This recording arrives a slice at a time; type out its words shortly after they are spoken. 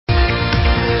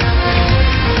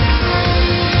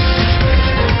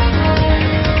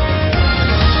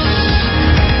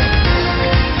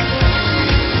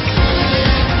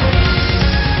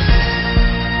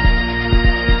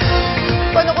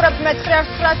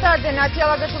დასარძენ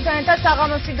ათიალაგეთულთან ერთად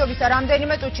საღამომშვიდობისა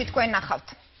რამდენიმე წუთში თქვენ ნახავთ.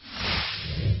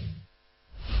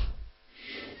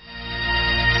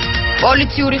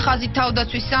 პოლიციური ხაზით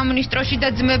თავდაცვის სამინისტროში და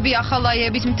ძმები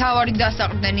ახალაიების მთავარი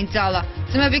დასაყრდენი ძალა.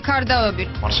 ძმები ქარდავები.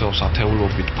 არსებობს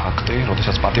ათეულობით ფაქტი,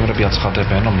 როდესაც პატიმრები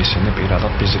აცხადებენ, რომ ისინი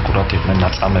პირადად ფიზიკურად იყვნენ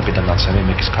ნაწამები და ნაცემი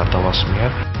მეკის ქარდავას მიერ.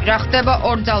 რა ხდება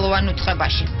ორძალოვან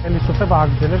უწყებაში? უსება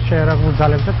აგრძელებს შეერაგებულ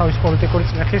ძალებს და თავის პოლიტიკური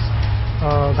წნეხის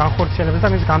განხორციელებას და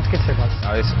მის გამტკიცებას.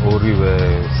 ეს ორივე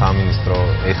სამინისტრო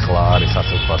ეხლა არის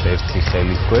ასე ვთქვათ ერთი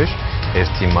ხელის ქვეშ,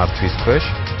 ერთი მართვის ქვეშ.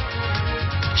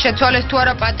 შეცვალეს თუ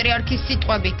არა პატრიარქის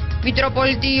სიტყვები,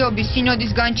 მიტროპოლიტი იობი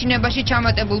სინოდის განჩინებაში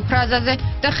ჩამატებულ ფრაზაზე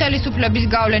და ხელისუფლების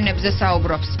გავლენებზე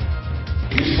საუბრობს.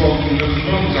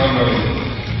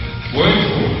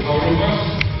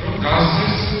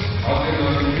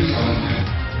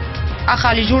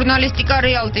 ახალი ჟურნალისტიკა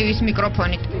რეალ ტივის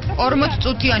მიკროფონით. 40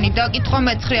 წუთიანი დაკითხვა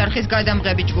მეცხრე არხის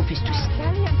გადამღები ჯგუფისთვის.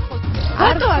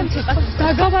 რატო არ ცოტა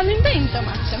დაგავალენ და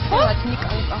იმტომართენ? ხო? ნიკა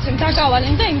უყავსენ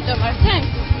დაგავალენ და იმტომართენ?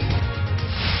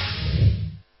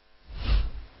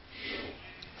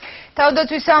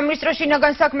 თავდაცვის სამინისტრო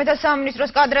შინაგან საქმეთა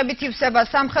სამინისტროს კადრებით ივსება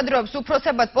სამხედროებს,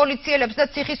 უფროსებად, პოლიციელებს და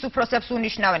ციხის უფროსებს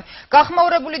უნიშნავენ.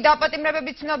 გახმაურებული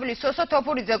დაპატიმრებებით ცნობილი სოსო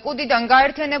თოფურიძე კუდიდან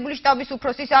გაერთიანებული შტაბის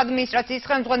უფროსის ადმინისტრაციის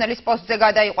ხელმძღვანელის პოსტზე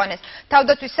გადაიყვანეს.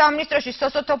 თავდაცვის სამინისტროში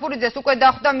სოსო თოფურიძეს უკვე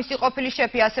დახვდა მისი ყოფილი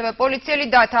შეფი, ასევე პოლიციელი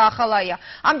დათა ახალაია.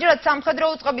 ამჯერად სამხედრო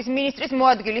უწყების მინისტრის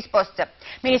მოადგილის პოსტზე.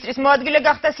 მინისტრის მოადგილე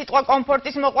გახდა სიტყვა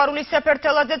კომფორტის მოყვარული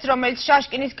სეფერთელაძეც, რომელიც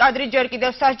შაშკინის კადრი ჯერ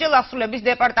კიდევ სასჯელ ახსულების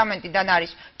დეპარტამენტიდან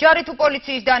არის. ჯარი თუ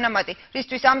პოლიციის დანამატი,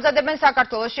 რისთვის ამზადებენ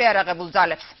საქართველოს შეიარაღებულ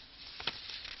ძალებს.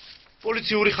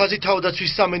 პოლიციური ხაზი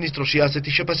თავდაცვის სამინისტროში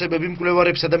ასეთი შეფასებები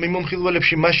მკვლევარებსა და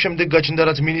მიმომხილველებში მას შემდეგ გაჩნდა,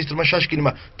 რაც მინისტრმა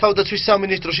შაშკინმა თავდაცვის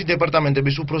სამინისტროში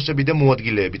დეპარტამენტების უფროსები და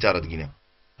მოადგილეები წარადგინა.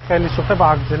 ხელისუფლება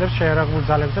აგრძელებს შეიარაღებულ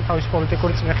ძალებს და თავის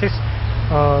პოლიტიკური წნეხის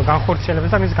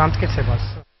განხორციელებას და მის გამტკიცებას.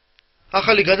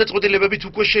 ახალი გადაწყვეტილებებით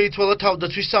უკვე შეიცვალა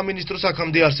თავდაცვის სამინისტროს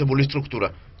აქამდე არსებული სტრუქტურა.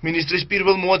 მინისტრის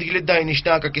პირველ მოადგილედ დაინიშნა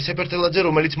აკაკი სეფერთელაძე,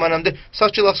 რომელიც მანამდე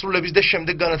სასჯელ ახსრულების და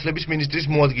შემდეგ განათლების მინისტრის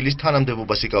მოადგილის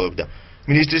თანამდებობას იკავებდა.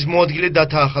 მინისტრის მოადგილე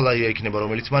დათა ახალაია იქნება,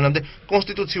 რომელიც მანამდე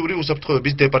კონსტიტუციური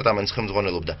უსაფრთხოების დეპარტამენტს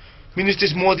ხელმძღვანელობდა.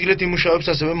 მინისტრის მოადგილედ იმუშავებს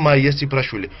ასევე მაია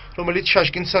სიფრაშვილი, რომელიც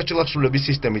შაშკინს სასჯელ ახსრულების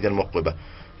სისტემიდან მოჰყვება.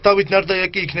 დავით ნარდაია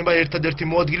კი იქნება ერთადერთი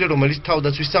მოადგილე, რომელიც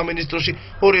თავდაცვის სამინისტროში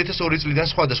 2002 წლიდან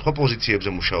სხვადასხვა პოზიციებზე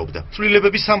მუშაობდა.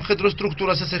 ცვლილებები სამხედრო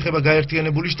სტრუქტურასაც ეხება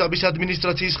გაერთიანებული შტაბის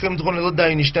ადმინისტრაციის ხელმძღვანელად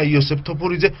დაინიშნა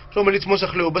თოფურიძე, რომელიც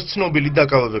მოსახლეობას ცნობილი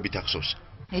დაკავებებით ახსოვს.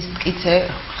 ეს მტკიცე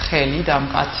ხელი და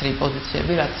მკაცრი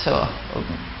პოზიციები, რაც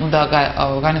უნდა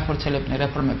განახორციელებინე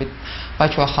რეფორმებით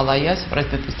ბაჩო ახალაიას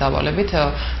პრეზიდენტის დავალებით,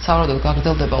 სავარაუდოდ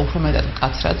გაგრძელდება უფრო მეტად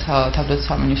მკაცრად თავდაცვის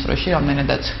სამინისტროში,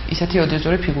 რამდენადაც ისეთი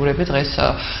ოდიზური ფიგურები დღეს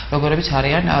როგორებიც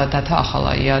არიან დათა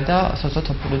ახალაია და სოსო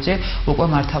თოფურიძე უკვე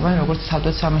მართავენ როგორც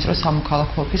თავდაცვის სამინისტროს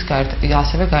სამოქალაქო ოფისს,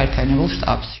 ასევე გაერთიანებულ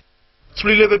შტაბს.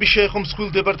 ცვლილებები შეეხო მსხვილ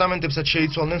დეპარტამენტებსაც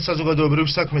შეიცვალნენ საზოგადოებრივ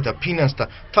საქმეთა, ფინანსთა,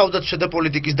 თავდაცვისა და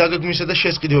პოლიტიკის დაგეგმვისა და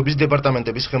შესყიდვების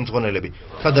დეპარტამენტების ხელმძღვანელები.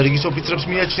 ქადრიგის ოფიცრებს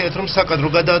მიაჩნიათ, რომ საკადრო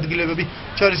გადაადგილებები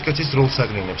ჯარისკაცის როლს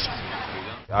აგრინებს.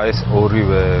 ეს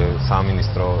ორივე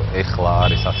სამინისტრო ეხლა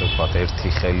არის ასე ვთქვათ ერთი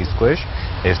ხელის ქვეშ,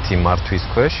 ერთი მართვის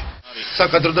ქვეშ.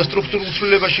 საკადრო და სტრუქტურულ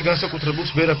ცვლილებაში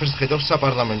განსაკუთრებულს ვერაფერს ხედავს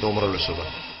საპარლამენტო უმრავლესობა.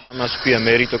 ამას ქვია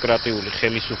მერიტოკრატიული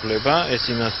ხელისუფლება, ეს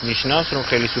იმას ნიშნავს, რომ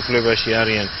ხელისუფლებაში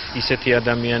არიან ისეთი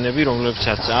ადამიანები,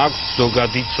 რომლებსაც აქვს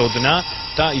ზოგადი ცოდნა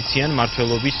და იციან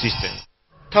მმართველობის სისტემა.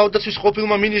 თავდაცვის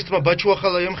ყოფილმა მინისტრმა ბაჩო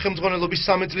ახალაიამ ხელმძღვანელობის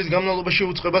 3 წლის განმავლობაში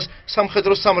უწყებას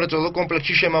სამხედრო სამრეწველო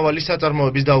კომპლექსში შემავალი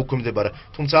საწარმოების დაუქვემდებარა,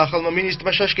 თუმცა ახალმა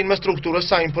მინისტრმა შაშკინმა სტრუქტურას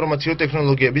საინფორმაციო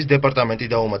ტექნოლოგიების დეპარტამენტი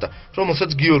დაუმატა, რომელსაც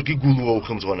გიორგი გულუა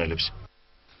უხელმძღვანელებს.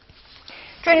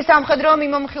 ჩვენი სამხედრო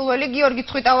მიმომხილველი გიორგი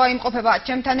ცხვიტავა იმყოფება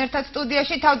ჩემთან ერთად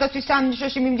სტუდიაში. თავდაცვის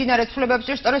სამინისტროში მიმდინარე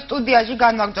ცვლილებებზე სწორედ სტუდიაში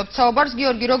განვაგრძობთ საუბარს.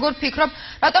 გიორგი, როგორ ფიქრობ,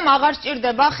 რატომ აღარ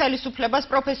სჭირდება ხელისუფლებას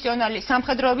პროფესიონალი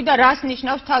სამხედროები და რას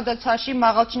ნიშნავს თავდაცვაში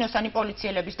მაღალჩინოსანი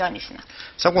პოლიციელების დანიშვნა?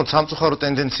 საკმაოდ სამწუხარო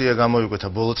ტენდენცია გამოიკვეთა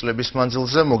ბოლო წლების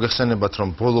მანძილზე. მოგეხსენებათ, რომ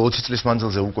ბოლო 20 წლის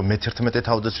მანძილზე უკვე მე-11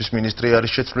 თავდაცვის მინისტრი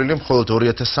არის შეცვლილი, მხოლოდ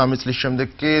 2003 წლის შემდეგ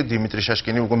კი დიმიტრი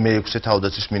შაშკინი უკვე მე-6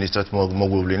 თავდაცვის მინისტრად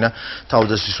მოგვევლინა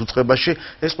თავდაცვის უწყებაში.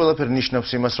 ეს ყველაფერი ნიშნავს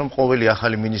იმას, რომ ყოველი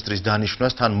ახალი მინისტრის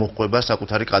დანიშვნას თან მოჰყვება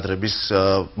საკუთარი კადრების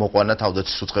მოყვანა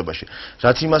თავდაცვის უწყებაში.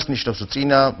 რაც იმას ნიშნავს, რომ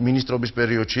წინა მინისტრობის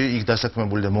პერიოდში იქ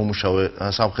დასაქმებული და მომუშავე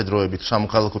სამხედროები თუ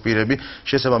სამოქალაქო პირები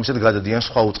შესაბამისად გადადიან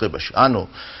სხვა უწყებაში. ანუ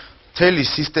მთელი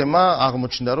სისტემა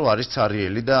აღმოჩნდა, რომ არის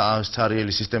цаრიელი და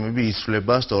цаრიელი სისტემები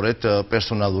იცვლება სწორედ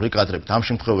პერსონალური კადრებით. ამ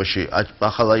შემთხვევაში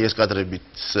ახალაიეს კადრებით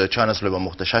ჩანაცვლება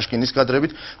მოხდა შაშკინის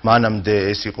კადრებით, მანამდე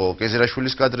ეს იყო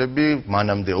კეზერაშვილის კადრები,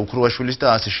 მანამდე ოქროაშვილის და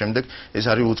ასე შემდეგ. ეს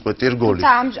არის უწყვეტი რგოლი.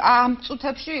 ამ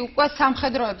წუთებში უკვე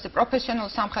სამხედროებზე, პროფესიონალ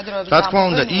სამხედროებზე. რა თქმა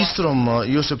უნდა, ის რომ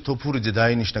ივსებ თოფურიძე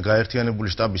დაინიშნა გაერთიანებული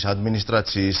შტაბის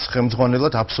ადმინისტრაციის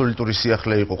ხელმძღვანელად, აბსოლუტური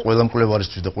სიახლე იყო ყველა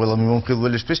მკვლევარისთვის და ყველა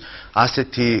მიმომხილველისთვის,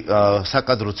 ასეთი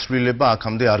საკადრო ცვლილება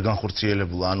აქამდე არ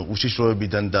განხორციელებულა, ანუ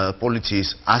უშიშროებიდან და პოლიციის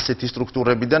ასეთი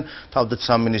სტრუქტურებიდან თავდაცვის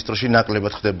სამინისტროში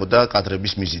ნაკლებად ხდებოდა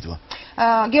კადრების მიზიდვა.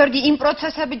 გიორგი, იმ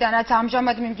პროცესებიდან, რაც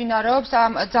ამჟამად მიმდინარეობს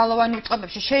ამ ძალოვან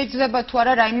უწყებებში, შეიძლება თუ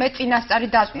არა რაიმე წინასწარი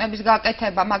დასკვნების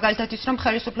გაკეთება, მაგალითად ის რომ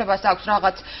ხელისუფლებას აქვს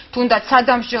რაღაც თუნდაც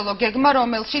სადამსჯელო გეგმა,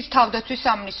 რომელშიც თავდაცვის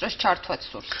სამინისტროს ჩართვაც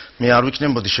სურს. მე არ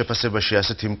ვიქნებოდი შეფასებაში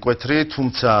ასეთი მკვეთრი,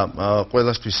 თუმცა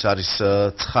ყველასთვის არის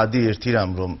ცხადი ერთი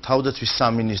რამ, რომ თავდაცვის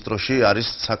სამინისტროში არის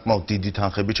საკმაოდ დიდი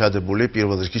თანხები ჩადებული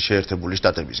პირველ რიგში შეერთებული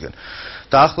შტატებისგან.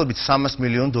 დაახლოებით $300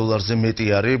 მილიონ მეტი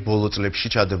არის ბოლო წლებში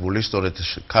ჩადებული სწორედ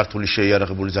ქართული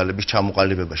შეიარაღებული ძალების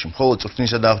ჩამოყალიბებაში. მხოლოდ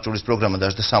წვრთნისა და აღჭურვის პროგრამა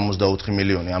დაждდა 64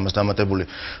 მილიონი. ამას დამატებული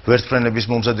ვერტმფრენების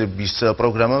მომზადების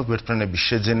პროგრამა, ვერტმფრენების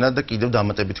შეძენა და კიდევ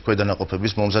დამატებითი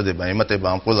ქვედანაყოფების მომზადება. ემატება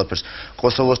ამ ყველაფერს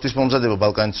კოსოვოსთვის მომზადება,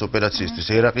 ბალკანეთის ოპერაციისთვის,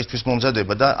 ერაყისთვის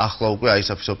მომზადება და ახლა უკვე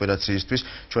აისაფის ოპერაციისთვის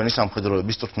ჩვენი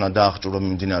სამხედროების წვრთნა და აღჭურვა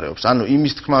მიმდინარეობს. ანუ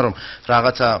იმის თქმა, რომ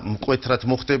რაღაცა მკვეთრად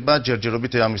მოხდება,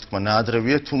 ჯერჯერობით ამის თქმა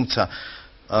ნაადრევია, თუმცა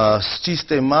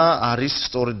სისტემა არის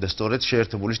სწორედ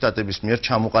შეერთებული შტატების მიერ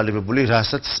ჩამოყალიბებული,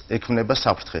 რასაც ექმნება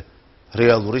საფრთხე,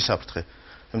 რეალური საფრთხე.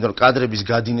 იმიტომ რომ კადრების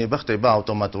გადინება ხდება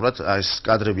ავტომატურად, ეს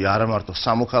კადრები არა მარტო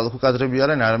სამოქალაქო კადრები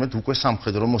არიან, არამედ უკვე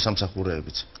სამხედრო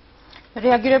მოსამსახურეებიც.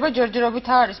 რეაგირება ჯერჯერობით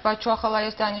არის ბაჩო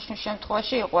ახალაიას დანიშნვის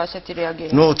შემთხვევაში იყო ასეთი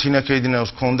რეაგირება. ნუ თინა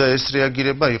კეიდინაოს ჰქონდა ეს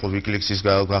რეაგირება, იყო ვიკლექსის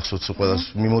გახსოვს ყველას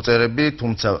მიმოწერები,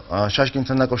 თუმცა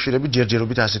შაშკინთან დაკავშირებით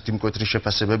ჯერჯერობით ასეთი მკვეთრი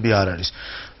შეფასებები არ არის.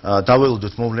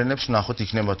 დაველოდოთ მოვლენებს, ნახოთ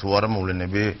იქნება თუ არა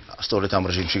მოვლენები სწორედ ამ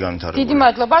რეჟიმში განვითარებული. დიდი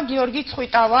მადლობა, გიორგი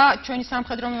ცხვიტავა, ჩვენი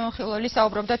სამხედრო მიმოხილველი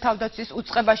საუბრობდა თავდაცვის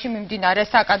უწყებაში მიმდინარე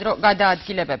საკადრო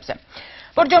გადაადგილებებზე.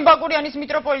 ბორჯომ-ბაკურიანის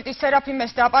მიტროპოლიტის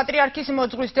სერაფიმეს და პატრიარქის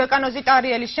მოძღვრის დეკანოზი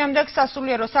ტარიელის შემდეგ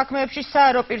სასულიერო საქმეებში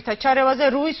საერო პირთა ჩარევაზე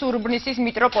რუის-ურბნისის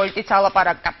მიტროპოლიტიც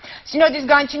ალაპარაკდა. სინოდის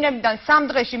განჩინებიდან 3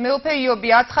 დღეში მეუფე იობი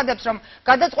აცხადებს, რომ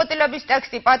გადაწყვეტილების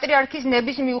ტექსტი პატრიარქის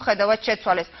ნების მიუხედავად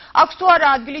შეცვალეს. აქვს თუ არა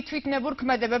ადგილი თვითნებურ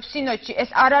ქმედებებს სინოდში, ეს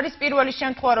არ არის პირველი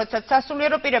შემთხვევა, როდესაც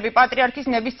სასულიერო პირები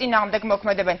პატრიარქის ნების წინააღმდეგ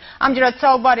მოქმედებენ. ამჯერად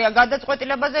საუბარია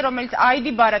გადაწყვეტილებაზე, რომელიც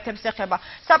აიდი ბარათებს ეხება.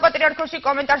 საპატრიარქოში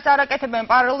კომენტარს არ აკეთებენ,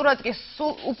 პარალელურად კი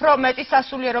უფრო მეტი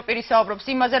სასულიერო პირი საუბრობს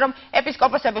იმაზე, რომ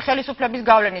ეპისკოპოსები ხელისუფლების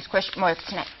გავლენის ქვეშ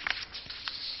მოექცნენ.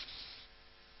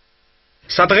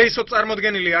 სადღეისოდ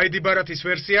წარმოდგენილი აიდი ბარათის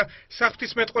ვერსია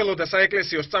საღვთისმეტყველო და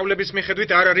საეკლესიო სწავლების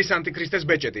მიხედვით არ არის ანტიქრისტეს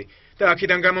ბეჭედი და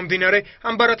აქედან გამომდინარე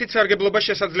ამ ბარათით სარგებლობა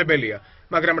შესაძლებელია,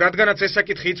 მაგრამ რადგანაც ეს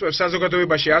საკითხი იწვევს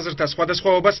საზოგადოებაში აზრთა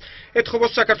სხვადასხვაობას,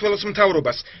 ეთხოვოს საქართველოს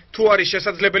მთავრობას, თუ არის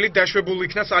შესაძლებელი დაშვებულ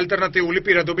იქნას ალტერნატიული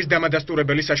პირადობის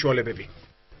დამადასტურებელი საშუალებები.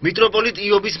 მიტროპოლიტ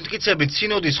იობის მტკიცებით,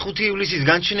 სინოდის 5 ივლისის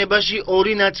განჩინებაში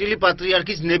 2 ნაწილი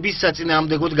პატრიარქის ნების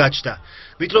საწინააღმდეგოდ გაჩნდა.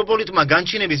 მიტროპოლიტმა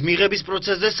განჩინების მიღების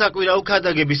პროცესზე საკვირაო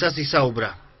ქადაგებისას ისაუბრა.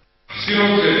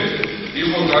 სინოდზე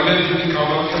იყო ძალიან დიდი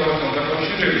კამათებასთან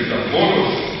დაკავშირებით და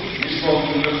ბოლოს მისმა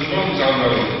უწუდებამ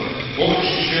ძალარო.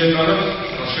 ოქში შეედარა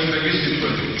შემდეგი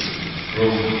სიტყვები,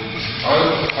 რომ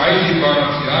აიდი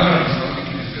ბარათი არ არის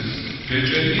ანტიქრისტეს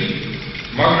ბეჭედი,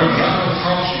 მაგრამ რაღაც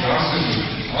ხალხში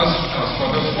არსებობს აზრთა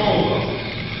სხვადასხვაობა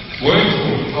მოეწყო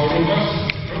მთავრობას,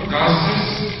 რომ გასცეს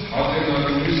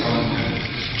ალტერნატიული სამართლები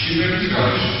ჩინების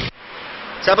გარეშე.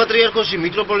 საპატრიარქოში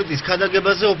მიტროპოლიტის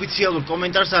ქადაგებაზე ოფიციალურ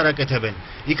კომენტარს არ აკეთებენ.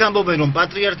 იქ ამბობენ, რომ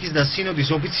პატრიარქის და სინოდის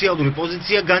ოფიციალური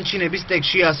პოზიცია განჩინების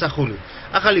ტექსტშია ასახული.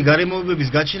 ახალი გარემოებების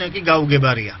გაჩენა კი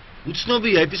გაუგებარია.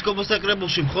 უცნობია ეპისკოპოსთა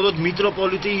კრებულში მხოლოდ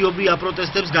მიტროპოლიტი იობი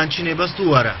აპროტესტებს განჩინებას თუ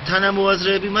არა.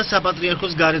 თანამოაზრეები მას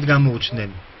საპატრიარქოს გარეთ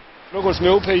გამოუჩნდნენ. როგორც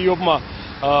მეუფე იობმა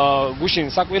გუშინ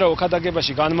საკვირაო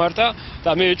ქადაგებაში განმარტა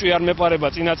და მე ეჭვი არ მეპარება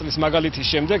წინაწლის მაგალითის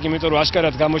შემდეგ, იმიტომ რომ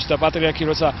აშკარად გამოჩნდა პატრიარქი,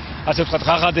 როცა ასე ვთქვათ,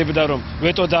 ღაღადებდა, რომ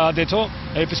ვეტო დაადეთო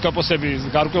ეპისკოპოსები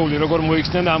გარკვეული როგორ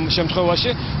მოიქცნენ ამ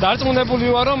შემთხვევაში და არწმუნებული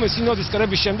ვარ, რომ სინოდის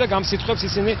კრების შემდეგ ამ სიტყვებს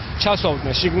ისინი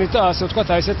ჩასვავდნენ შიგნით და ასე ვთქვათ,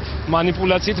 აი ესეთ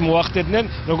манипуляციით მოახდედნენ,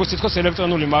 როგორც თითქოს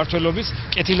ელექტრონული მმართველობის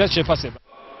კეთილად შეფასება.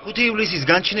 5 ივლისის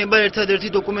განჩინება ერთადერთი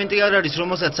დოკუმენტი არ არის,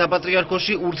 რომელსაც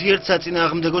საპატრიარქოში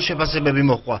ურთიერთსაწინააღმდეგო შეფასებები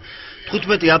მოჰყვა.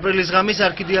 15 აპრილის ღამის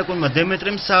არქიდიაკონმა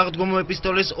დემეტრემ სააღდგომო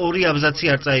ეპისტოლეს 2 აბზაცი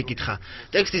არ წაიკითხა.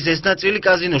 ტექსტის ეს ნაწილი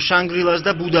კაზინო შანგრილას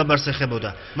და ბუდაბარს ეხებოდა.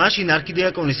 მაშინ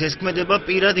არქიდიაკონის ეს ქმედება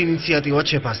პირად ინიციატივად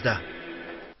შეფასდა.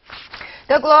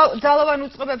 და კვლავ ძალოვან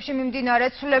უწყებებში მიმდინარე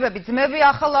ცვლილებები, ძმები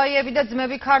ახალაიები და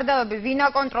ძმები ქარდავები, ვინ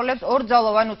აკონტროლებს ორ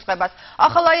ძალოვან უწყებას.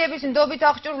 ახალაიების ნდობით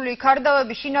აღჭურვილი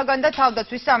ქარდავები შინაგან და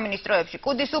თავდაცვის სამინისტროებში.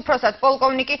 კუდის უფროსად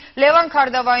პოლკოვნიკი ლევან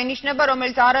ქარდავა ინიშნება,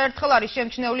 რომელიც არაერთხელ არის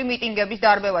შემჩნეული მიტინგების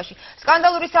დარბევაში.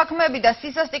 სკანდალური საქმეები და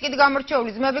სისასტიკით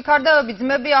გამორჩეული ძმები ქარდავები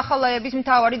ძმები ახალაიების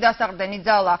მთავარი დასაყრდენი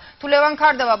ძალა. თუ ლევან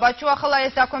ქარდავა ბაჩუ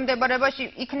ახალაიეს დაქვემდებარებაში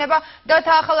იქნება და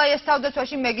ახალაიეს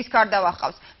თავდაცვაში მეგის ქარდავა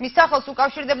ჰყავს. მის სახელს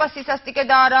უკავშირდება სისასტიკე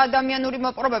და არაადამიანური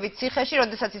მოპყრობებით ციხეში,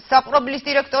 როდესაც ის საპყრობილის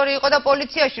დირექტორი იყო და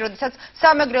პოლიციაში, როდესაც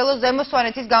სამეგრელო ზემო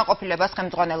სვანეთის განყოფილებას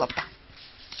ხელმძღვანელობდა.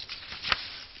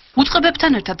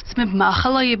 უწყებებთან ერთად ძმებმა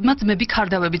ახალაიებმა ძმები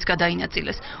ქარდავებიც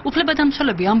გადაინაწილეს.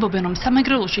 უფლებადამცველები ამბობენ, რომ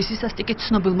სამეგრელოში სისასტიკით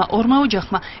ცნობილმა ორმა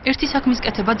ოჯახმა ერთი საქმის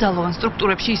კეთება ძალოვან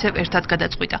სტრუქტურებში ისევ ერთად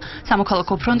გადაწყვიტა.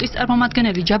 სამოქალაქო ფრონტის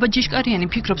წარმომადგენელი ჯაბა ჯიშკარიანი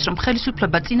ფიქრობს, რომ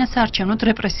ხელისუფლება წინასაარჩევნო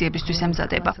რეპრესიებისთვის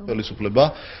ემზადება. ხელისუფლება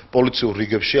პოლიციურ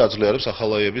რიგებში აძლიერებს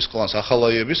ახალაიების კლანს.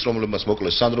 ახალაიების, რომლებმაც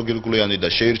მოკლეს სანდრო გირგულიანი და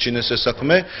შეირჩინეს ეს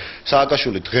საქმე,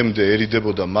 სააკაშვილი დღემდე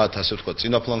ერიდებოდა მათ, ასე ვთქვათ,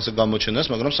 წინაფლანგზე გამოჩენას,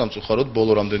 მაგრამ სამწუხაროდ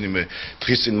ბოლო რამდენიმე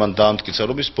დღის წინ მან დაამტკიცა,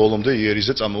 რომ ის ბოლომდე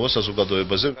იერიზე წამოვა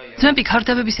საზოგადოებაზე. ძმები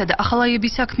ქარდავებისა და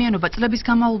ახალაიების საქმიანობა წლების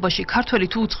განმავლობაში ქართველი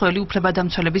თუ უცხოელი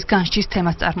უფლებადამცველების განსჯის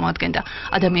თემას წარმოადგენდა.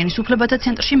 ადამიანის უფლებათა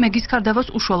ცენტრში მეგის ქარდავას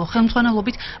უშუალო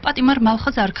ხელმძღვანელობით პატიმარ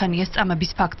მალხაზ არქანიას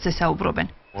წამების ფაქტზე საუბრობენ.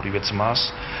 ორივე ძმას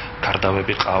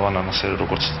ქარდავები ყავან, ასე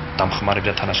როგორც დამხმარე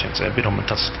და თანაშემწეები,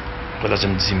 რომელთაც ყველაზე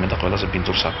მძიმე და ყველაზე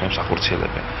ბინძურ საქმეებს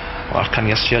ახორციელებენ.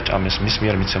 არქანიას შეაჭამეს მის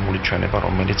მიერ მიცემული ჩვენება,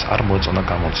 რომელიც არ მოეწონა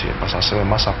გამოძიებას. ასევე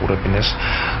მას ახურებინეს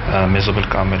მეზობელ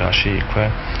კამერაში იქვე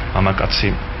მამაკაცი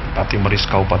პატიმრის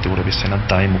გაუპატიურების სცენად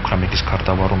დაიმუქრა მეგის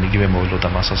ქარდავა, რომ იგივე მოელოდა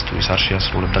მასას თუ ის არ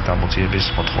შეასრულებდა გამოძიების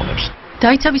მოთხოვნებს.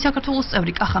 დაიცავი საქართველოს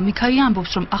წევრი კახა მიქაია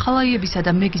ამბობს, რომ ახალაიებისა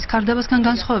და მეგის ქარდავასგან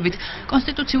განსხვავებით,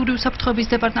 კონსტიტუციური უსაფრთხოების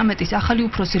დეპარტამენტის ახალი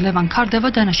უფროსი ლევან ქარდავა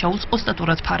დანაშაულს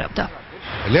ოსტატურად ფარავდა.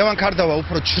 ლევან ქარდავა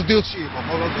უფრო ჩრდილში იყო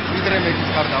ყოველთვის ვიდრე მეგის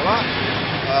ქარდავა,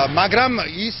 მაგრამ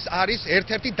ის არის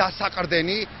ერთ-ერთი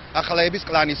დასაყრდენი ახალაიების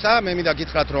კლანისა. მე მინდა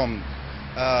გითხრათ, რომ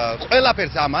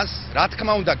ყველაფერს ამას, რა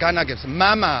თქმა უნდა, განაგებს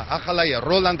მამა ახალაია,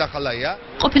 როლანდ ახალაია.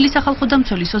 ყოფილი სახალხო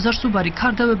დამცველი სოზარ სუბარი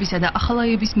ქარდავებისა და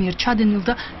ახალაიების მიერ ჩადენილ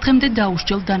და დღემდე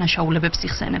დაუსჯელ დანაშაულებებს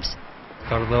იხსენებს.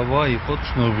 ქარდავა იყო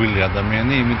ცნობილი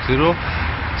ადამიანი, იმიტომ რომ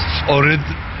სწორედ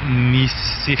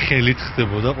მისი ხელით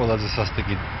ხდებოდა ყველაზე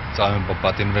სასტიკი წამება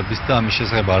პატიმრების და ამის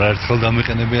შესახებ არაერთხელ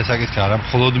დამეყენებია საკითხი, არა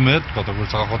მხოლოდ მე, თქვა როგორც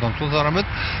სახალხო დამცველს, არამედ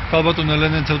ქალბატონ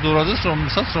ელენე თევდორაძეს,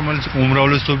 რომელიც იყო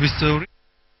უმრავლესობის წევრი.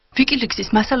 ვიკილიქსის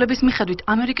მასალების მიხედვით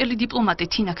ამერიკელი დიპლომატი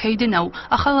თინა ქეიდენაუ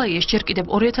ახალაიეს ჯერ კიდევ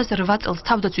 2008 წელს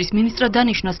თავდაცვის მინისტრად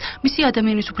დანიშნოს მისი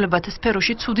ადამიანის უფლებათა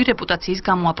სფეროში ცუდი რეპუტაციის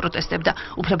გამო აპროტესტებდა.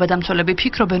 უფლებადამცველები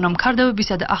ფიქრობენ, რომ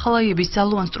ქარდავებისა და ახალაიების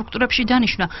ძალოვან სტრუქტურებში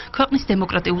დანიშნა ქვეყნის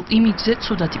დემოკრატიულ იმიჯზე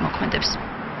ცუდად იმოქმედებს.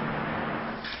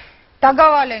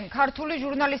 დაგავალენ ქართული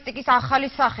ჟურნალისტიკის ახალი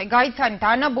სახე, გაიცანით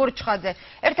ანა ბორჩხაძე.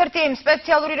 ერთ-ერთი იმ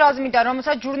სპეციალური რაზმიდან,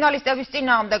 რომელსაც ჟურნალისტების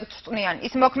წინააღმდეგ წვნიან.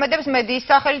 ის მოქმედებს მედიის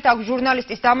სახელით, აქვს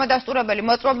ჟურნალისტის დამადასტურებელი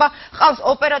მოწმობა, ყავს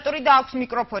ოპერატორი და აქვს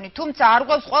მიკროფონი. თუმცა არ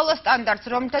ყვევს ყველა სტანდარტს,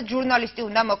 რომლითაც ჟურნალისტი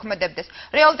უნდა მოქმედებდეს.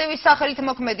 რეალ ტივის სახელით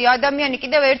მოქმედი ადამიანი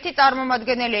კიდევ ერთი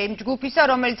წარმომადგენელია იმ ჯგუფისა,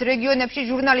 რომელიც რეგიონებში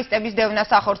ჟურნალისტების დევნას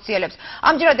ახორციელებს.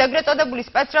 ამჯერად ეგრეთ წოდებული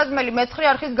სპეცრაზმელი მეცხრე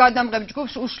არხის გადამღებ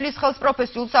ჯგუფს უშლის ხელს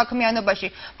პროფესიულ საქმიანობაში.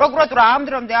 ამ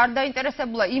დრომდე არ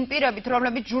დაინტერესებულა იმ პირებით,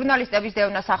 რომლებიც ჟურნალისტების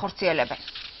დევნას ახორციელებენ.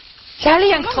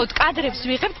 ძალიან გთხოვთ, კადრებს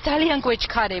ვიღებთ, ძალიან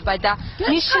გვეჩქარება და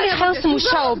ნიშნი ხელს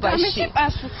მუშაობაში.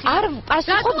 არ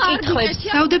პასუხობ კითხვებს.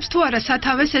 საუდებს თუ არა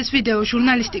სათავეს ეს ვიდეო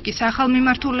ჟურნალისტიკის ახალ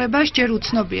მიმართულებას ჯერ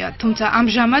უცნობია, თუმცა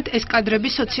ამჟამად ეს კადრები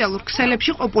სოციალურ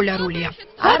ქსელებში პოპულარულია.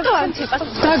 რატო არ ციფას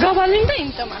დაგავალენ და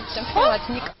იმიტომ ამცემ. ხოლმე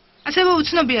ნიკა ასევე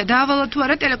უცნობია დაავალა თუ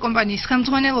არა ტელეკომპანიის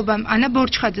ხელმძღვანელობამ ანა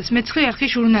ბორჩხაძეს მეცხრე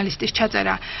არხის ჟურნალისტის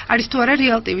ჩაწერა. არის თუ არა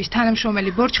რეალ ტივის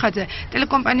თანამშრომელი ბორჩხაძე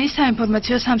ტელეკომპანიის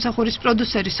საინფორმაციო სამსახურის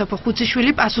პროდიუსერი სოფო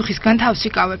ხუციშვილი პასუხისგან თავს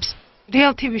იკავებს.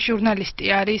 რეალ ტივის ჟურნალისტი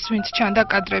არის, ვინც ჩანდა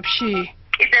კადრებში?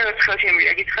 კიდევ ერთხელ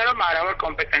შემიძლია გითხრა, რომ არა ვარ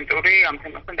კომპეტენტური ამ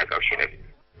თემასთან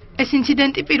დაკავშირებით. ეს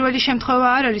ინციდენტი პირველი შემთხვევა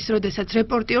არ არის, როდესაც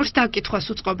რეპორტიორს დაკითხვას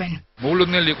უწყობენ.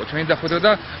 მოულოდნელი იყო ჩვენი დახვედრა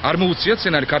და არ მოუწიათ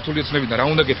სცენარი ქართული ოცნებიდან რა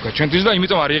უნდა გეთქვა ჩვენთვის და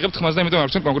იმიტომ არ იღებთ ხმას და იმიტომ არ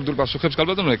ვცემ კონკრეტულ პასუხებს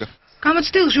ქალბატონ ეკა.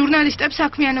 გამოცდილ ჟურნალისტებს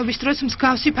საქმიანობის დროს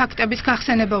მსგავსი ფაქტების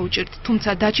გახსენება უჭირთ, თუმცა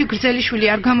დაჩი გრძელიშვილი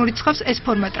არ გამორიცხავს ეს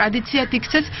ფორმა ტრადიციად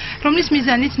იქცეს, რომლის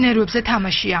მიზანიც ნერვებზე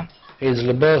თამაშია.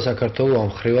 შეიძლება საქართველოს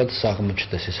ამ ხრივად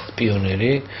აღმოჩნდეს ეს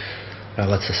პიონერი,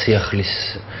 რაღაცა სიახლის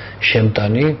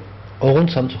შემტანი.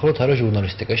 ოღონდ სამწუხაროდ არა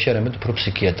ჟურნალისტიკაში, არამედ უფრო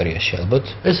ფსიქიატრიაში ალბათ.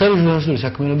 ეს არის ჟურნალისტური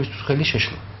საქმიანობისთვის ხელი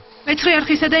შეშლა. მეცხრე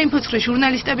არხისა და ინფოცხრე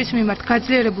ჟურნალისტების მიმართ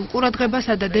გაძლიერებულ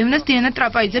ყურადღებასა და დევნას დიანა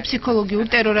ტრაპაიძე ფსიქოლოგიურ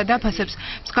ტერორად აფასებს.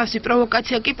 მსგავსი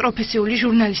პროვოკაცია კი პროფესიული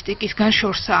ჟურნალისტიკისგან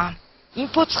შორსაა.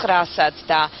 Info9-საც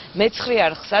და მე9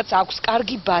 არხსაც აქვს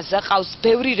კარგი ბაზა, ყავს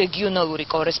ბევრი რეგიონალური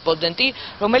კორესპონდენტი,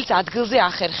 რომელიც ადგილზე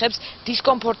ახერხებს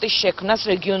დისკომფორტის შექმნას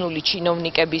რეგიონული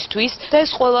ჩინოვნიკებისთვის და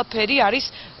ეს ყველაფერი არის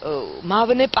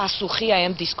მავნე პასუხი აი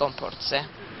ამ დისკომფორტზე.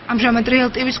 ამჟამად Real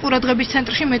TV-ს ყურადღების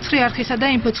ცენტრში მე9 არხისა და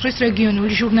Info9-ის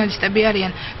რეგიონული ჟურნალისტები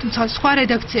არიან, თუმცა სხვა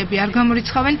რედაქციები არ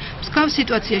გამორიცხავენ, მსგავს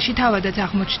სიტუაციაში თავადაც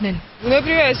აღმოჩნდნენ.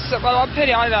 ბუნებრივია ეს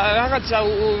ყველაფერი რაღაცა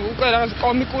უკვე რაღაც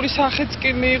კომიკური სახეც კი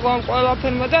მიიღო ამ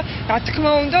ყველაფერმა და რა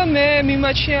თქმა უნდა მე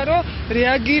მიმაჩნია რომ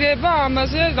რეაგირება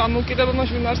ამაზე დამოუკიდებლობა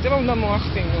ჟურნალისტებმა უნდა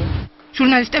მოახდინონ.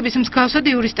 ჟურნალისტების მსგავსად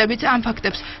იურისტებიც ამ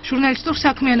ფაქტებს ჟურნალისტურ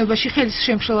საქმიანობაში ხელის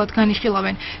შემშლელად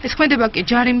განიხილავენ. ეს ქმედება კი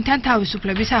ჯარიმთან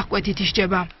თავისუფლების აღკვეთით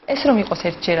ისჯება. ეს რომ იყოს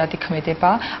ერთჯერადი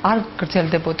ქმედება, არ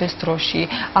გრძელდებოდეს დროში,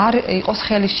 არ იყოს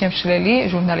ხელის შემშლელი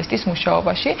ჟურნალისტის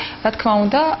მუშაობაში, რა თქმა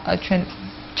უნდა, ჩვენ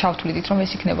ჩავთვლიდით, რომ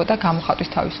ეს იქნებოდა გამოხატვის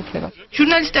თავისუფლება.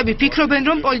 ჟურნალისტები ფიქრობენ,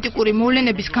 რომ პოლიტიკური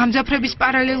მოვლენების გამძაფრების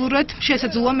პარალელურად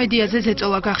შესაძლოა მედიაზე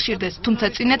ზეწოლა გახშირდეს, თუმცა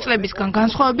წინა წლებისგან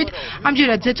განსხვავებით,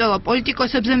 ამჯერად ზეწოლა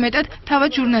პოლიტიკოსებზე მეტად თავად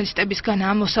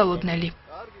ჟურნალისტებისგანაა მოსალოდნელი.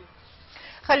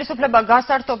 ხელისუფლება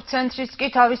გასართობ ცენტრის კი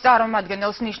თავის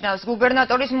წარმომადგენელს ნიშნავს.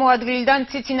 გუბერნატორის მოადგილიდან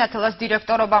ციცინათელას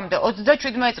დირექტორობამდე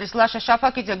 27 წლის ლაშა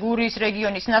შაფაკიძე გურიის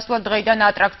რეგიონის ნასვლად დღეიდან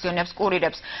ატრაქციონებს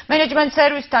კურირებს. მენეჯმენტ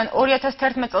სერვისთან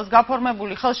 2011 წელს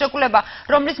გაფორმებული ხელშეკრულება,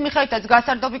 რომლის მიხედვითაც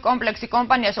გასართობი კომპლექსი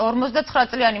კომპანიას 59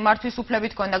 წლიანი მართვის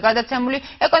უფლებით ჰქონდა გადაცემული,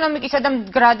 ეკონომიკისა და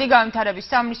მდგრადი განვითარების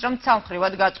სამინისტრომ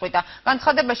ცალმხრივად გაწყვიტა.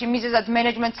 განცხადებაში მიზეზად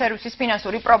მენეჯმენტ სერვისის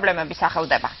ფინანსური პრობლემები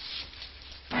სახელდება.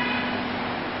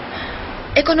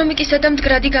 ეკონომიკისა და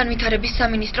მდგრადი განვითარების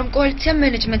სამინისტრომ კოალიცია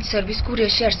მენეჯმენტ სერვის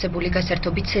გურიაში არსებული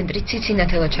გასართობი ცენტრი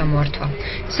ციცინათელა ჩამოართვა.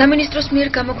 სამინისტროს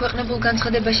მიერ გამოქვეყნებულ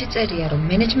განცხადებაში წერია, რომ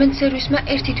მენეჯმენტ სერვისმა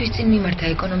ერთი თვის წინ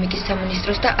მიმართა ეკონომიკის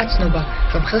სამინისტროს და აცნობა,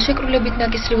 რომ ხელშეკრულებით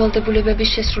ნაკისრი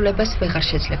ვალდებულებების შესრულებას ვეღარ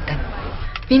შეძლებდა.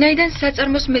 ვინაიდან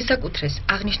საწარმოს მესაკუთრეს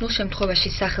აღნიშნულ შემთხვევაში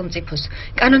სახელმწიფოს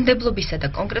კანონმდებლობისა და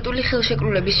კონკრეტული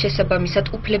ხელშეკრულების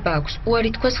შესაბამისად უფლება აქვს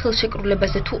უარი თქვას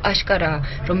ხელშეკრულებაზე თუ აშკარაა,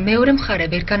 რომ მეორე მხარე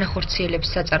ვერ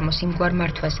განახორციელებს საწარმოს იმგვარ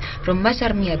მართვას, რომ მას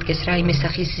არ მიადგეს რაიმე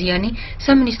სახის ზიანი,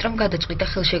 სამინისტრომ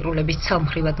გადაწყვიტა ხელშეკრულების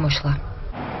ცალმხრივად მოშლა.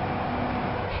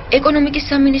 ეკონომიკის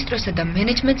სამინისტროსა და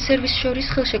მენეჯმენტ სერვის შორის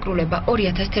ხელშეკრულება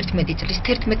 2011 წლის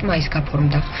 11 მაისს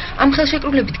გაფორმდა. ამ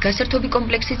ხელშეკრულებით გასართობი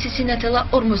კომპლექსი ციცინათელა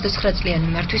 59 წლიანი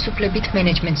მართვის უფლებით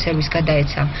მენეჯმენტ სერვის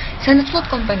გადაეცა. სანაცვლოდ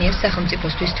კომპანიას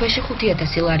სახელმწიფოსთვის თვეში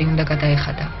 5000 ლარი უნდა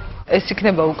გადაეხადა. ეს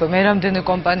იქნება უკვე მერამდენე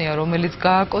კომპანია, რომელიც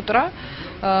გააკოტრა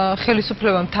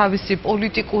ხელისუფლებამ თავისი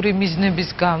პოლიტიკური მიზნების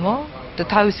გამო და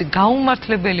თავისი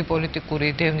გაუმართლებელი პოლიტიკური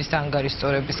იდეების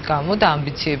ანგარიშწორების გამო და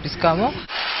ამბიციების გამო.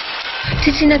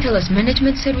 ციცინათელას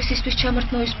მენეჯმენტ სერვისისთვის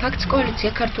ჩამართმევის ფაქტს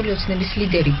კოალიცია ქართული ოცნების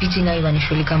ლიდერი ბიძინა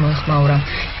ივანიშვილი გამოეხმაურა.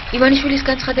 ივანიშვილის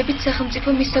განცხადებით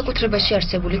სახელმწიფო მის საკუთრებაში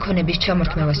არსებული ქონების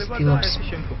ჩამართმევას ცდილობს.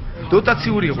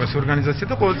 დოტაციური იყო ეს ორგანიზაცია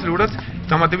და ყოველწლიურად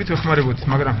დამატებით ვეხმარებოდით,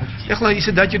 მაგრამ ეხლა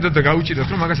ისე დაჭირდოთ და გაუჭირდოთ,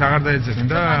 რომ მაგას აღარ დაეძებენ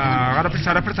და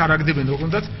არაფერს არ აგდებენ,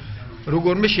 ოღონდ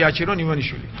როგორმე შეაჩერონ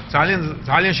ივანიშვილი.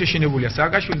 ძალიან შეშინებულია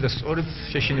სააკაშვილი და სწორედ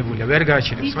შეშინებულია, ვერ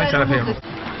გააჩერებს, მაინც არაფერი.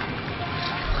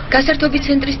 გასართობი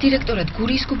ცენტრის დირექტორად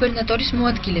გურიის გუბერნატორის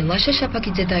მოადგილე ლაშა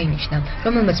შაფაკიძე დაინიშნა,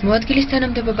 რომელმაც მოადგილის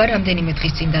თანამდებობა რამდენიმე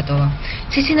დღის წინ დატოვა.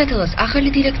 ციცინათელას ახალი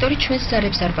დირექტორი ჩვენს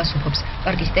ზარებს არ პასუხობს.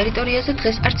 პარკის ტერიტორიაზე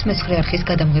დღეს არც მე9 არხის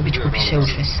გადამღები ჯგუფი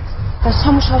შეუშვეს. და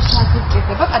სამუშაო საათი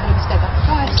გჭირდება კადრების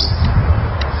გადახდა.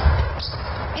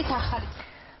 ეს ახალი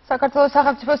საქართველოს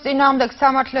სახელმწიფოს წინააღმდეგ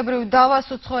სამართლებრივ დავას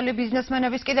უცხოელი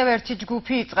ბიზნესმენების კიდევ ერთი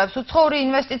ჯგუფი იწყებს. უცხოური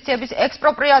ინვესტიციების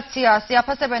ექსპროპრიაციას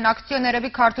იაფასებენ აქციონერები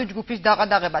ქართულ ჯგუფის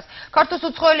დაყადაღებას. ქართოს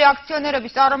უცხოელი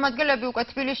აქციონერების წარმომადგენლები უკვე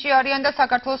თბილისში არიან და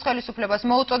საქართველოს ხელისუფლებას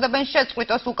მოუწოდებენ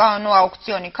შეწყვიტოს უკანონო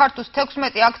აუქციონი. ქართოს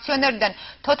 16 აქციონერიდან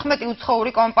 14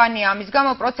 უცხოური კომპანია, ამის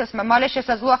გამო პროცესმა მალე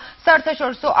შესაძლოა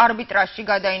საერთაშორისო არბიტრაჟში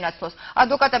გადაინაცვლოს.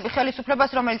 ადვოკატები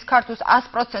ხელისუფლებას, რომელიც ქართოს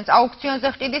 100% აუქციონზე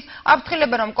ხტიდის,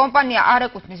 აფრთხილებენ, რომ კომპანია არ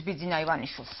ეკუთვნის ბიძინა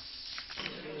ივანიშვილს.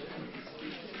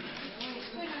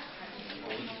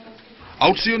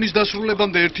 აუქციონის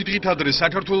დასრულებამდე ერთი დღით ადრე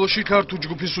საქართველოში ქართულ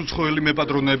ჯგუფის უცხოელი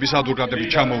მეპატრონეების ადვოკატები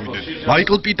ჩამოვიდნენ.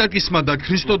 მაიკლ პიტაკისმა და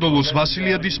ქრისტოდოლოს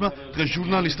ვასილიადისმა დღეს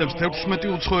ჟურნალისტებს 16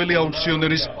 უცხოელი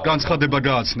აუქციონერის განცხადება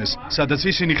გააცნეს, სადაც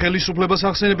ისინი ხელისუფლებას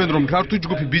ახსენებენ, რომ ქართულ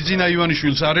ჯგუფი ბიძინა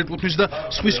ივანიშვილს არ ეკუთვნის და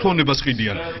სხვის ხონებას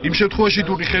ყიდიან. იმ შემთხვევაში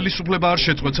თუ ხელისუფლება არ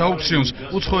შეწყვეტს აუქციონს,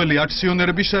 უცხოელი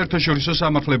აქციონერები საერთაშორისო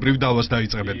სამართლებრივ დავას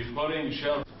დაიწყებენ.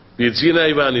 ბიძინა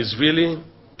ივანიშვილი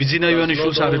ბიძინა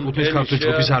ივანიშვილს არ ეკუთვნის ქართულ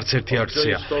ჯგუფის არც ერთი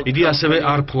აქცია. იგი ასევე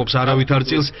არ ფლობს არავითარ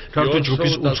წილს ქართულ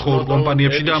ჯგუფის უცხოურ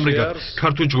კომპანიებში და ამრიგად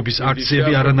ქართულ ჯგუფის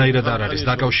აქციები არანაირად არ არის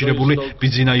დაკავშირებული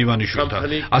ბიძინა ივანიშვილთან.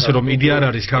 ასე რომ იგი არ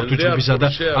არის ქართულ ჯგუფისა და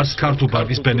არც ქართულ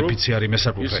ბანკის ბენეფიციარი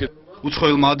მესაკუთრე.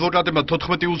 უცხოელმა ადვოკატებმა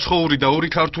 14 უცხოური და 2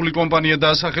 ქართული კომპანია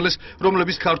დაასახელეს,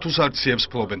 რომლებიც ქართულს აქციებს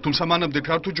ფლობენ. თუმცა მანამდე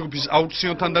ქართული ჯგუფის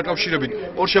აუქციონთან დაკავშირებით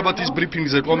ორშაბათის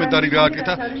ბრიფინგზე კომენტარი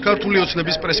გააკეთა ქართული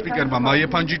ოცნების პრესპიკერმა მაია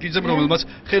ფანჯიკიძემ, რომელმაც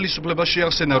ხელისუფლება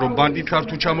შეახსენა, რომ ბანკით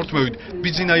ქართულ ჩამორთმევით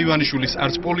ბიძინა ივანიშვილის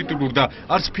არც პოლიტიკურ და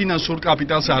არც ფინანსურ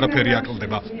კაპიტალს არაფერი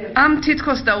აკლდება. ამ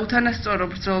თითქოს და უთანასწორო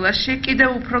ბრძოლაში კიდევ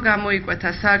უფრო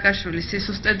გამოიკვეთა სააკაშვილის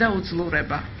სისუსტე და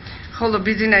უძლურება. ხოლო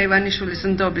ბიძინა ივანიშვილის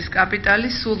ნდობის კაპიტალი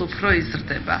სულ უფრო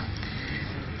იზრდება.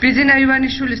 ბიძინა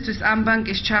ივანიშვილისთვის ამ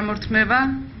ბანკის ჩამორთმევა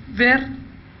ვერ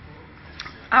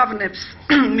ავნებს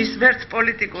მის ვერც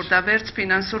პოლიტიკურ და ვერც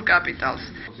ფინანსურ კაპიტალს.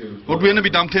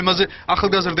 მოგვიანებით ამ თემაზე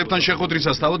ახალგაზრდებთან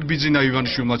შეხვედრისას თავად ბიძინა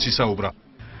ივანიშვილმაც ისაუბრა.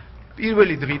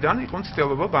 პირველი დღიდან იყო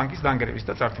მცდელობა ბანკის დანგრევის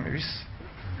და წართმევის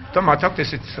და მათ აქვს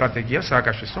ესეთი სტრატეგია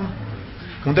სააკაშვილის, რომ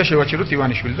უნდა შევაჩეროთ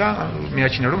ივანიშვილი და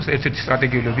მეაჩნია, რომ ერთ-ერთი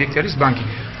სტრატეგიული ობიექტი არის ბანკი.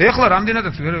 ეხლა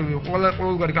რამდენადაც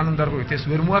ყოველგვარი კანონდარღვევით ეს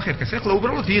ვერ მოახერხეს, ეხლა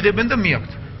უბრალოდ იღებენ და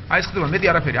მიაქვთ. აი ეს ხდება მეტი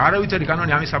არაფერი, არავითარი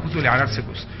კანონი ამის საფუძველი არ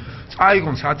არსებობს.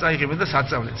 წაიღონ, საწაიღებენ და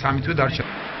საწავლენ, სამი თვე დარჩა.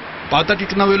 პატაკი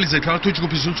კნაველიძე ქართული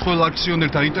ჯგუფის უცხოელ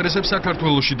აქციონერთა ინტერესებს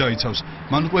საქართველოში დაიცავს.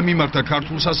 მან უკვე მიმართა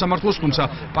ქართულ სასამართლოს, თუმცა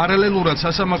პარალელურად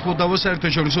სასამართლო დავა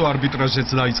საერთაშორისო არბიტრაჟზეც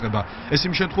დაიწყება. ეს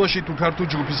იმ შემთხვევაში, თუ ქართული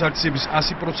ჯგუფის აქციების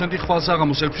 100%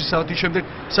 ხვალსაღამოს 6 საათის შემდეგ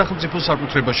სახელმწიფო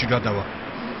საკუთრებაში გადავა.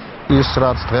 ის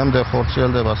რაც დღემდე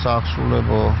ხორციელდება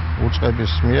საახსულებო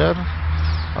უწყების მიერ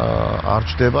არ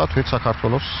ჯდება თვით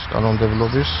საქართველოს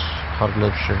კანონმდებლობის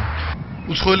ფარგლებში.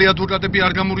 უცხოელი ადვოკატები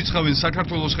არ გამორიცხავენ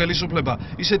საქართველოს ხელისუფლება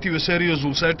ისეთივე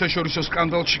სერიოზულ საერთაშორისო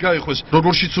სკანდალში გაეხვეს,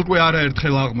 როგორშიც უკვე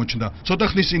არაერთხელ აღმოჩნდა. ცოტა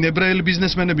ხნის წინ ებრაელი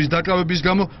ბიზნესმენების დაკავების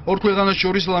გამო ორ ქვეყანას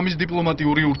შორის ლამის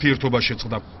დიპლომატიური ურთიერთობა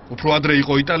შეწყდა. უფრო ადრე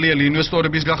იყო იტალიელი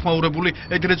ინვესტორების გახმაურებული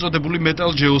ეგრეთ წოდებული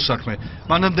მეტალ ჯეოს საქმე.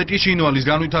 მანამდე კი ჩინვალის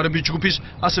განვითარების ჯგუფის,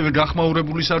 ასევე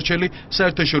გახმაურებულის არჩელი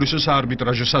საერთაშორისო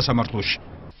საარბიტრაჟო სასამართლოში.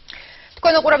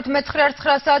 თქვენ უყურებთ მე-9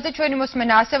 საათზე ჩვენი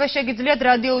მოსმენა ასევე შეგიძლიათ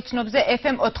რადიო უცნობზე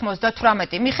FM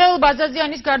 98. მიხეილ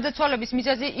ბაზაზიანის გარდაცვალების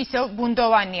მიზეზი ისევ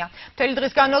ბუნდოვანია. მთელი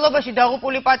დღის განმავლობაში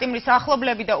დაღუპული პატიმრის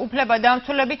ახლობლები და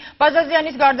უფლებადამცველები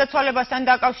ბაზაზიანის გარდაცვალებასთან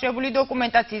დაკავშირებული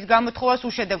დოკუმენტაციის გამოთხოვას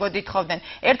უშედეგოდ ითხოვდნენ.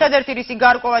 ერთადერთი რისი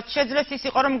გარკვევაც შეძლეს ის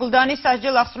იყო, რომ გლდანის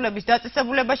სასჯელ აღსრულების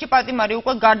დაწესებულებაში პატიმარი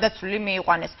უკვე გარდაცვლილი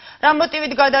მიიყვანეს. რა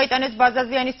მოტივით გადაიტანეს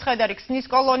ბაზაზიანის ცხედარი ქსნის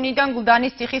კოლონიიდან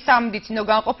გლდანის ციხის სამედიცინო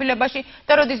განყოფილებაში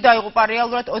და როდის დაიღუპა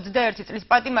რეალურად 21 წლის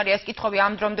პატიმარი, ეს კითხვები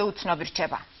ამ დრომდე უცნობი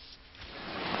რჩება.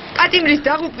 პატიმრის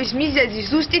დაღუპვის მიზეზი,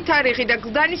 ზუსტი თარიღი და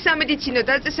გლდანის სამედიცინო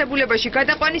დაწესებულებაში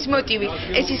გადაყვანის მოტივი.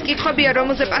 ეს ის კითხვებია,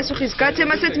 რომელზე პასუხის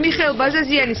გაცემასაც მიხეილ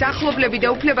ბაზაზიანის ახლობლები და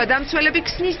უფლებადამცველები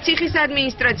ქსნის ციხის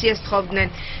ადმინისტრაციას თხოვდნენ.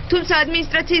 თუმცა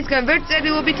ადმინისტრაციისგან ვერც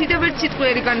წერილობითი და ვერც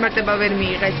სიტყვიერი განმარტება ვერ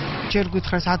მიიღეს. ჯერ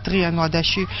გითხრათ ადრიან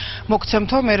ვადაში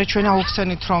მოგცემთო, მერე ჩვენ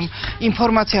აუხსენით, რომ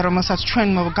ინფორმაცია, რომელსაც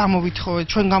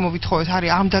ჩვენ გამოვითხოვეთ,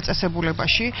 არის ამ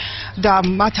დაწესებულებაში და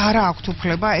მათ არა აქვთ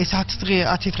უფლება ეს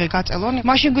 10 დღე გაწელონ.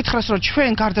 მაშინ გითხრას, რომ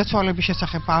ჩვენ გარდაცვალების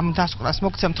შესახებ ამ დასკვნას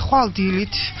მოგცემთ ხვალ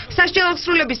დილით. სასჯელ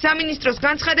აღსრულების სამინისტროს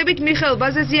განცხადებით მიხეილ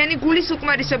ბაზაზიანი გულის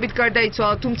უკმარისობით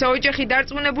გარდაიცვალა, თუმცა ოჯახი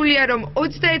დარწმუნებულია, რომ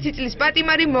 21 წლის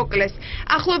პატიმარი მოკლეს.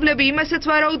 ახლობლები იმასაც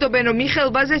ვარაუდობენ, რომ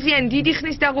მიხეილ ბაზაზიანი დიდი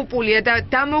ხნის დაღუპულია და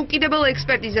დამოუკიდებელ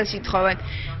ექსპერტიზას ითხოვენ.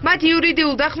 მათ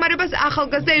იურიდიულ დახმარებას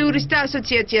ახალგაზრდა იურისტთა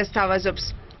ასოციაციას თავაზობს.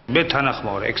 მე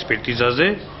თანახმოვარ ექსპერტიზაზე,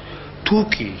 თუ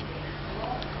კი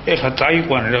ეხლა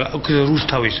წაიყვანე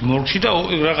რუსთავის მორგში და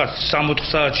რაღაც 60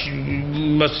 საათში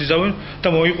იმას იზავენ და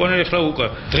მოიყვანე ეხლა უკვე.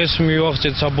 დღეს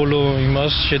მივახცეთ საბოლოო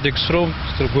იმას შედეგს, რომ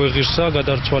გვეღირსა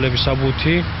გადარცვალების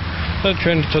საბუთი და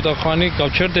ჩვენ ცოტა ხანი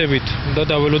გავჩერდებით და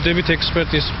დაველოდებით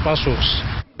ექსპერტის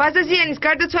პასუხს. ბაზაზიანის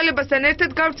გარდაცვალებასთან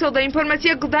ერთად გავრცელდა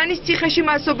ინფორმაცია გლდანის ციხეში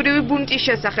მასობრივი ბუნტის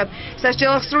შესახებ.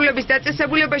 სასჯელ აღსრულების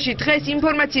დაწესებულებაში დღეს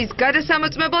ინფორმაციის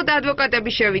გადასამოწმებლად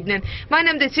ადვოკატები შევიდნენ.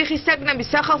 მანამდე ციხის საკნების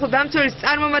სახალხო დამცველის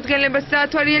წარმომადგენლებას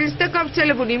დაათვალიერეს და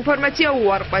გავრცელებული ინფორმაცია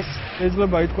უარყვეს.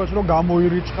 შეიძლება ითქვას, რომ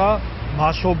გამოირიცხა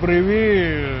მასობრივი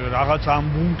რაღაც ამ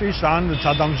ბუნტის ან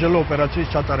სადამსჯელო ოპერაციის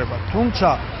ჩატარება. თუმცა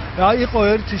იყო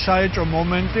ერთი საეჭვო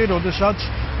მომენტი, როდესაც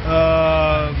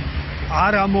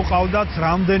არ ამოყავდათ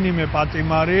რამდენიმე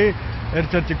პატიმარი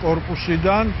ერთ-ერთი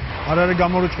კორპუსიდან, არ არის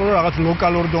გამორიცხული, რომ რაღაც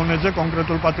ლოკალურ დონეზე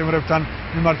კონკრეტულ პატიმრებთან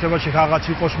მიმართებაში რაღაც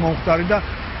იყოს მომხდარი და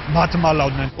მათ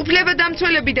მალავდნენ.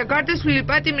 უფლებადამცველები და გარდაცვლილი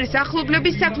პატიმრის ახლობლები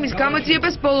საქმის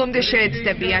გამოძიებას ბოლომდე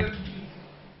შეეცდებიან.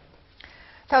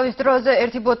 თავის დროზე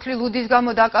ერთი ბოთლი ლუდის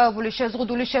გამო დაკავებული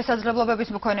შეზღუდული შესაძლებლობების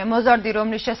მქონე მოზარდი,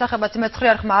 რომლის შესახებაც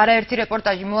მეცხრეარხმა არაერთი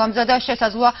რეპორტაჟი მოამზადა,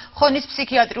 შესაძლოა ხონის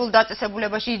ფსიქიატრიულ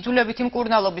დაწესებულებაში იძულებითი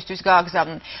მკურნალობისთვის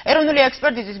გააგზავნონ. ეროვნული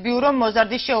ექსპერტიზის ბიურომ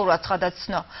მოზარდის შეურაცხადაც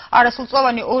ცნო.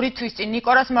 არასრულწლოვანი 2 თვის წინ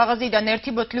ნიკორას მაღაზიიდან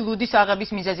ერთი ბოთლი ლუდის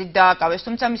აღების მიზეზით დააკავეს,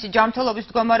 თუმცა მისი ჯანმრთელობის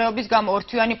მდგომარეობის გამო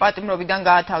ორთვიანი პატიმრობიდან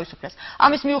გაათავისუფლეს.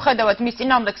 ამის მიუხედავად მის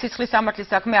წინააღმდეგ სისხლის სამართლის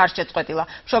საქმე არ შეწყვეტილა.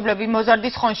 მშობლები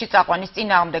მოზარდის ხონში წაყვანის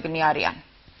წინააღმდეგნი არიან.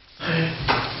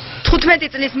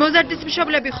 15 წლის მოზარდის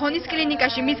მშობლები ხონის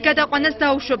კლინიკაში მის გადაყვანას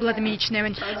დაუშვებლად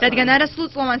მიიჩნევენ, რადგან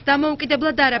არასრულწლოვანს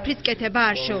დამოუკიდებლად არაფრის კეთება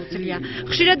არ შეუძლია.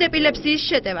 ხშირად ეპილეფსიის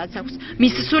შეტევაც აქვს.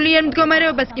 მის სულიერ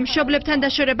მდგომარეობას კი მშობლებთან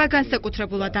დაშორება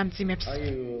განსაკუთრებულად ამძიმებს.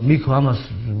 მიქ ამას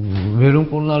ვერ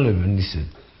უმკურნალებენ ისე.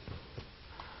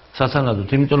 სათანადოდ,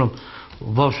 იმიტომ რომ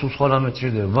ბავშვს სხვა რამე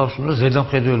ჭირდება, ბავშვს უნდა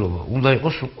ზედამხედველობა, უნდა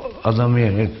იყოს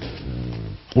ადამიანი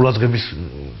ყურადღების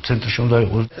ცენტრში უნდა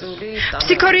იყოს.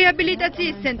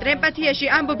 ფსიქორეაბილიტაციის ცენტრ ემპათიაში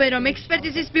ამბობენ, რომ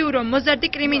ექსპერტიზის ბიურომ მოზარდი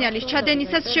კრიმინალის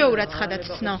ჩადენისას შეურაცხადად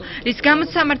ცნო, რის გამოც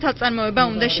სამართალწარმოება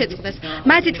უნდა შეწყდეს.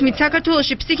 მათი თქმით,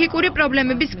 საქართველოში ფსიქიკური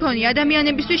პრობლემების მქონე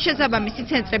ადამიანებისთვის შესაბამისი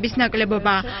ცენტრების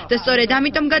ნაკლებობაა და სწორედ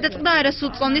ამიტომ გადაწყდა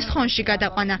არასრულწლოვნის ხონში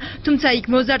გადაყვანა, თუმცა იქ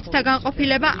მოზარდთა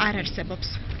განყოფილება არ არსებობს.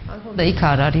 და იქ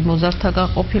არ არის მოზარდთა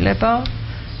განყოფილება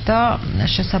და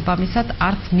შესაბამისად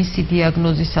არც მისი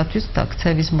დიაგნოზისათვის და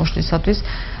ქცევის მოშლისათვის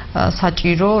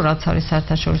საჭირო, რაც არის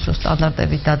საერთაშორისო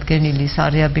სტანდარტებით დადგენილი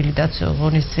სარეაბილიტაციო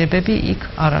ღონისძიებები იქ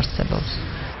არ არსებობს.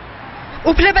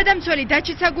 უფლებადამცველი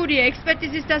დაჩიცაგურია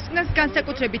ექსპერტიზის დასკვნას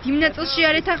განსაკუთრებით იმ ნაწილში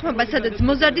არ ეთანხმება, სადაც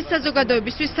მოზარდის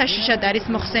საზოგადოებისთვის საშიშად არის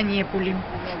მოხსენიებული.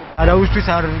 არავისთვის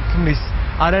არ ქმნის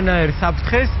არანაირ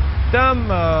საფრთხეს და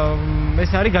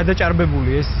ეს არის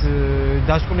გადაჭარბებული ეს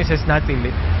დასკვნის ეს ნაწილი,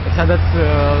 სადაც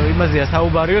იმაზეა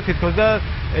საუბარიო თითქოს და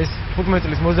ეს 15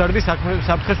 წლის მოზარდი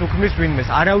საფრთხეს უქმნის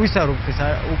ვინმეს. არავის არ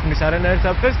უქმნის არანაირ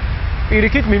საფრთხეს,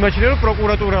 პირიქით მიმაჩნია, რომ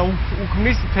პროკურატურა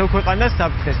უქმნის მთელ ქვეყანას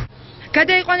საფრთხეს.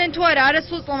 გადაიყვანენ თუ არა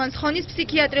არასრულწლოვანს ხონის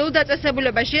ფსიქიატრიულ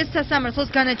დაწესებულებაში, ეს სასამართლოს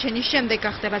განაჩენის შემდეგ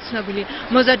გახდება ცნობილი.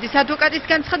 მოზარდის ადვოკატის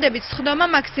განცხადებით, სხდომა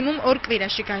მაქსიმუმ 2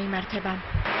 კვირაში გაიმართება.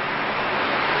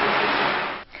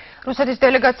 რუსეთის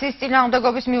დელეგაციის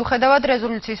წინააღმდეგობის მიუხედავად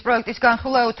რეზოლუციის პროექტის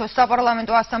განხილვა ეუთოს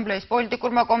საპარლამენტო ასამბლეის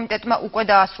პოლიტიკურმა კომიტეტმა უკვე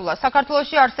დაასრულა.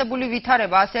 საქართველოში არსებული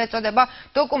ვითარება ასე ეწოდება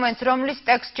დოკუმენტს, რომლის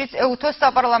ტექსტშიც ეუთოს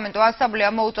საპარლამენტო ასამბლეა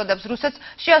მოუწოდებს რუსეთს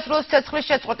შეასრულოს ცეცხლის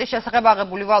შეწყვეტის შესახებ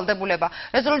აღებული ვალდებულება.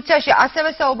 რეზოლუციაში ასევე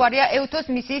საუბარია ეუთოს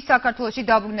მისიის საქართველოში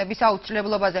დაბრუნების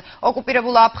აუცილებლობაზე,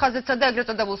 ოკუპირებულ აფხაზეთსა და ეგრეთ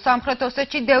წოდებულ სამხრეთ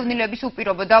ოსეთში დევნილების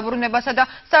უპირობო დაბრუნებასა და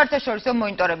საერთაშორისო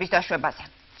მონიტორების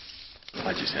დაშვებაზე.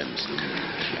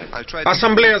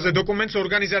 ასამბლეაზე დოკუმენტს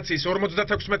ორგანიზაციის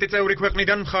 56 წევრი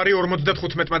ქვეყნიდან მხარი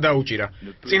 55-მა დაუჭირა.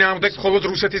 წინააღმდეგ მხოლოდ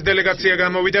რუსეთის დელეგაცია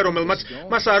გამოვიდა, რომელმაც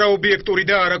მას არაობიექტური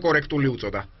და არაკორექტული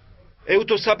უწოდა.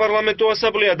 ეუთოს საპარლამენტო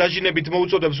ასამბლეა დაჟინებით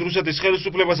მოუწოდებს რუსეთის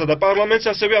ხელისუფლებასა და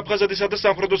პარლამენტს, ასევე აფხაზეთისა და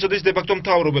სამხრეთ ოსეთის დე-ფაქტო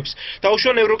მთავრობებს,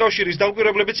 დაუშვან ევროკავშირის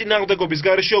დამკვირვებლების წინააღმდეგობის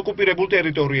გარეშე ოკუპირებულ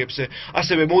ტერიტორიებზე.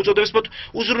 ასევე მოუწოდებს მათ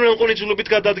უზრუნველყოფით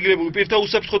გადაადგილებულ პირთა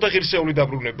უსაფრთხო და ღირსეული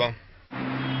დაბრუნება.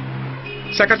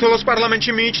 საქართველოს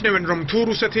პარლამენტში მიიჩნევენ, რომ თუ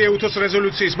რუსეთი ეუთოს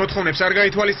რეზოლუციის მოთხოვნებს არ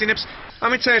გაითვალისწინებს,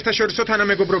 ამით საერთაშორისო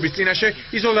თანამეგობრობის წინაშე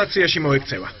იზოლაციაში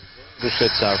მოექცევა.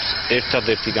 რუსეთს აქვს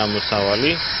ერთადერთი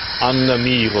გამოსავალი, ან უნდა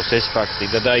მიიღოს ეს ფაქტი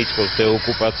და დაიწყოს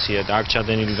დეოკუპაცია და არ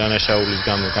ჩადენილი დანაშაულის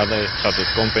გამო გადაეცხადოს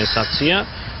კომპენსაცია,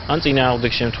 ან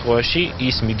წინააღმდეგ შემთხვევაში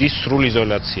ის მიდის სრულ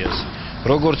იზოლაციას.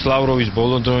 როგორც ლავროვის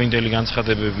ბოლოდროინდელი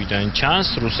განცხადებებიდან ჩანს,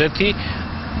 რუსეთი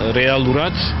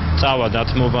რეალურად წავა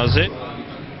დათმობაზე.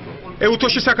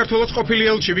 ეუთოში საქართველოს ყოფილი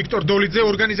ელჩი ვიქტორ დოლიძე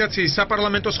ორგანიზაციის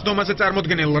საპარლამენტო სხდომაზე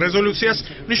წარმოდგენილ რეზოლუციას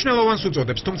მნიშვნელოვანს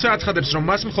უწოდებს, თუმცა აცხადებს, რომ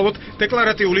მას მხოლოდ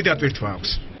დეკლარატიული დატვირთვა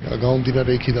აქვს.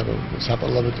 გამომდინარე იქიდან, რომ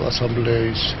საპარლამენტო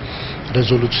ასამბლეის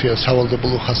რეზოლუცია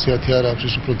სავალდებულო ხასიათი არ აქვს,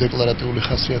 ის უფრო დეკლარატიული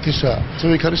ხასიათისაა.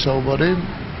 ასევე იქ არის საუბარი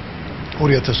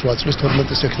 2008 წლის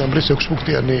 12 სექტემბრის 6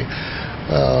 პუნქტიანი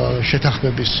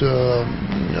შეთანხმების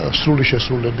სრული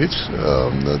შესრულებით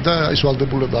და ის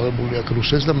ვალდებულება აღებული აქვს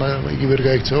რუსეთს და იგი ვერ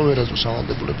გაიქცევა ვერასდროს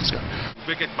სავალდებულებისგან.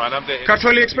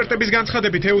 ქართველი ექსპერტების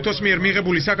განცხადებით ეუთოს მიერ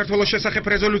მიღებული საქართველოს შესახებ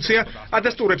რეზოლუცია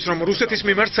ადასტურებს, რომ რუსეთის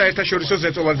მიმართ საერთაშორისო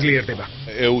ზეწოლა ძლიერდება.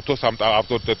 ეუთოს ამ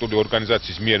ავტორიტეტული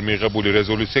ორგანიზაციის მიერ მიღებული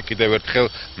რეზოლუცია კიდევ ერთხელ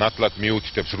ნათლად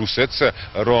მიუთითებს რუსეთს,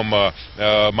 რომ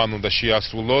მან უნდა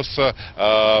შეასრულოს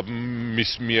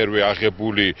მის მიერვე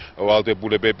აღებული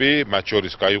ვალდებულებები, მათ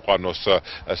შორის გაიყვანოს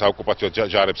საოკუპაციო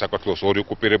ჯარებს საქართველოს ორი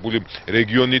ოკუპირებული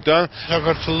რეგიონიდან.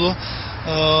 საქართველოს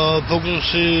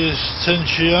ფოკუსის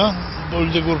ცენტრია,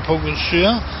 პოლიტიკურ ფოკუსია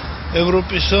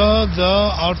ევროპისა და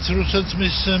არც რუსეთს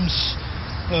მისცემს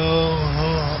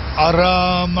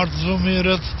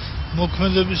არამართლმიერად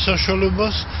მოქმედების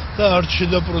საშუალებას და არც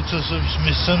შიდა პროცესებს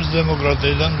მისცემს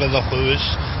დემოკრატიიდან გადახვევის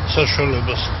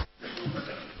საშუალებას.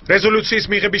 რეზოლუციის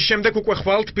მიღების შემდეგ უკვე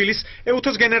ხვალ თბილის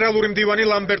ეუთოს გენერალური მდივანი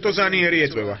ლამბერტო ზანიერი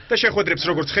ეწვევა და შეხვედრებს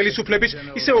როგორც ხელისუფლების,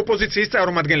 ისე ოპოზიციის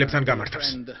წარმომადგენლებთან გამართავს.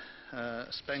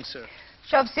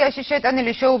 შავსიაში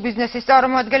შეტანილი შოუ ბიზნესის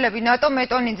წარმომადგენლები ნატო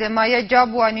მეტონიძე, მაია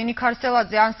ჯაბუანი, ნინი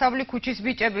ქარსელაძე, ანსამბლი ქუჩის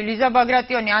ბიჭები, ლიზა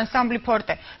ბაგრატიონი, ანსამბლი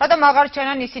ფორტე. რატომ აღარ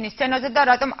ჩანან ისინი სცენაზე და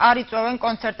რატომ არ იწვევენ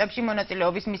კონცერტებში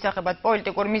მონაწილეობის მისაღებად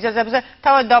პოლიტიკურ მიზეზებზე,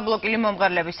 თავად დაბლოკილი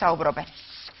მომღერლები საუბრობენ.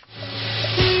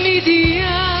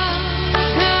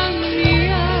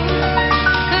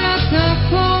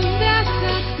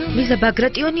 ლიზა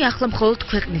ბაგრატიონი ახლა მხოლოდ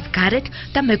ქვეყნის გარეთ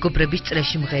და მეგობრების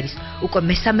წრეში მღერის. უკვე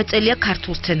მესამე წელია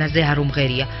ქართულ სცენაზე არ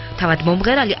უმღერია. თავად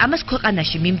მომღერალი ამას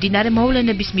ქვეყანაში მიმდინარე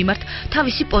მოვლენების მიმართ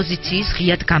თავისი პოზიციის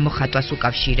ღიად გამოხატვას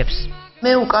უკავშირებს.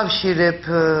 მე უკავშირებ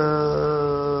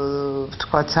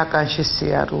ვთქვათ საკანში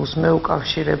სიარულს, მე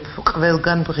უკავშირებ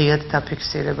ყველგან ღიად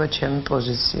დაფიქსირება ჩემი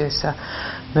პოზიციისა.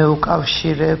 მე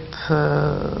უკავშირებ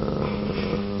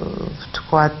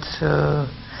ვთქვათ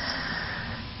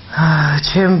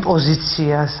ჩემ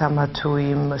პოზიციას ამა თუ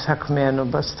იმ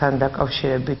საქმიანობასთან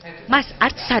დაკავშირებით. მას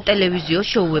არც სატელევიზიო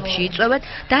შოუებში იწვევენ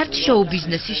და არც შოუ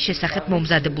ბიზნესის შესახებ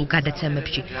მომზადებულ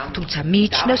გადაცემებში, თუმცა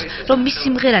მიიჩნევს, რომ მის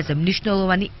სიმღერაზე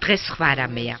მნიშვნელოვანი დღეს სხვა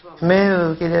რამეა. მე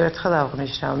კიდევ ერთხელ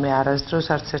აღნიშნავ, მე არასდროს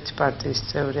არც ერთი პარტიის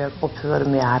წევრი არ ყოფილვარ,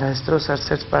 მე არასდროს არც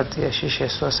ერთ პარტიაში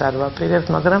შესვლას არ ვაპირებ,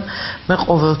 მაგრამ მე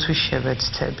ყოველთვის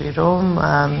შევეცდები, რომ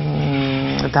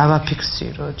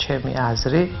დავაფიქსირო ჩემი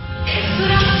აზრი.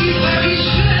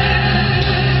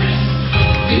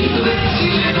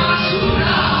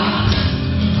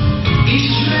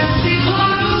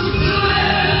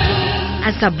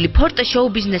 ანსამბლი ფორტე შოუ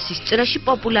ბიზნესის წრეში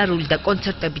პოპულარული და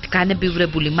კონცერტებით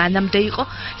განებივრებული მანამდე იყო,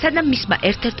 სანამ მისმა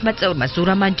ერთ-ერთმა წევრმა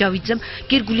ზურა მანჯავიძემ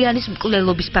გირგვლიანის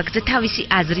მკვლელობის ფაქტზე თავისი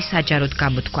აზრი საჯაროდ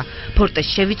გამოთქვა. ფორტეს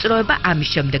შევიწროება ამის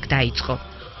შემდეგ დაიწყო.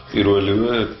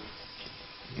 პირველივე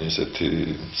ესეთი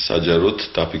საჯაროდ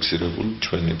დაფიქსირებული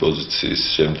ჩვენი პოზიციის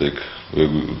შემდეგ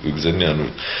ვიგზენი, ანუ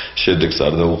შედეგს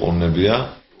არ დაუყოვნებია.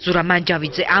 ზურა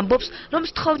მანჯავიძე ამბობს, რომ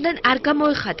სთხოვდნენ არ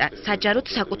გამოეხატა საჯაროდ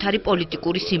საკუთარი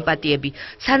პოლიტიკური სიმპათიები,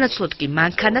 სანაცვლოდ კი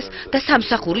მანქანას და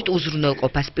სამსახურით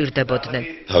უზრუნველყოფას პირდებოდნენ.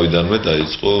 თავიდანვე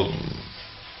დაიწყო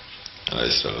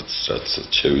ეს რაღაც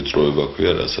შევიწროება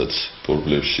ქვია, რასაც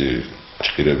პრობლემებში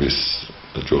ჭირების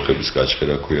ჯოხების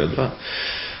გაჩერა ქვია და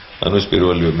ანუ ეს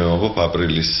პირველივე მე ვამბობ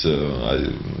აპრილის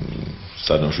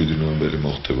სანამ 7 ნოემბერი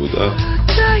მოხდებოდა.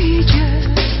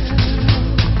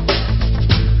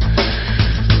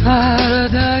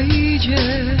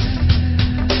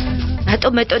 ნატო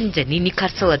მეტონიძე, ნინი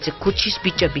ქარსელაძე, ქუჩის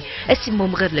ბიჭები, ეს იმ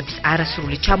მომღერლების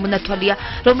არასრული ჩამონათვალია,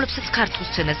 რომლებსაც ქართულ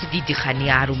სცენაზე დიდი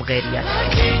ხანია არ უმღერიან.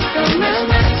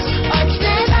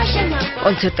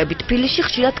 კონცერტები თბილისში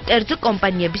ხშირად კერძო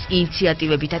კომპანიების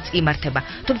ინიციატივებითაც იმართება,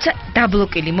 თუმცა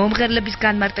დაბლოკილი მომღერლების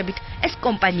განმარტებით ეს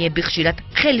კომპანიები ხშირად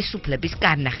ხელისუფლების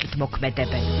გარნახით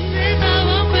მოქმედებენ.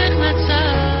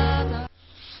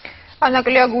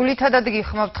 ანაკლია გულითადად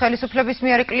გიხმობთ, ხელისუფლების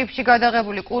მიერ კლიპში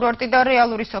გადაღებული კურორტი და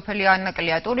რეალური სოფელი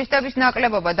ანაკლია, ტურისტების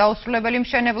ნაკლებობა, დაუსრულებელი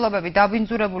მშენებლობები,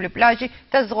 დაბინძურებული პლაჟი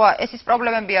და ზღვა. ეს ის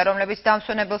პრობლემებია, რომლებიც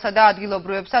დამსვენებელსა და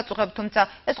ადგილობრივებს აწუხებს, თუმცა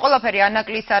ეს ყველაფერი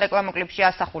ანაკლიის სარეკლამო კლიპში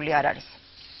ასახული არ არის.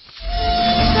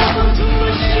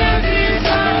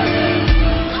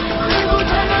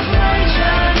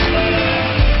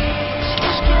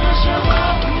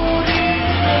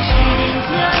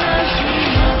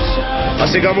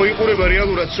 ასე გამოიყურება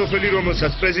რეალურად სოფელი,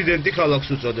 რომელსაც პრეზიდენტი ქალაქს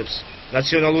უწოდებს.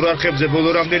 ნაციონალურ არხებზე ბოლო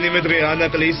რამდენიმე დღეა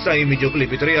ანაკლიის საიმიჯო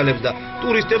კლიპი ტრიალებს და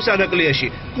ტურისტებს ანაკლიაში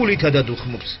გულითადად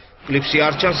უხმობს. კლიპში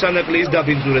არ ჩანს ანაკლიის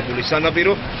დაბინძურებული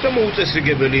სანაპირო და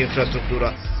მოუწესრიგებელი ინფრასტრუქტურა.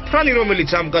 ფრანი, რომელიც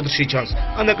ამ კადრში ჩანს,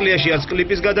 ანაკლიაში არც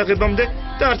კლიპის გადაღებამდე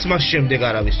და არც მას შემდეგ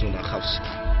არავის უნახავს.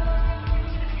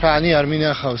 ფრანი არ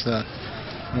მინახავს და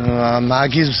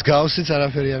მაგის მსგავსიც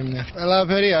არაფერი არ მინახავს.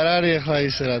 ყველაფერი არ არის ახლა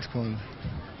ისე რა თქმა უნდა.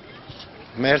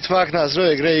 მერთვაკნას რო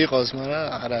ეგრე იყოს, მაგრამ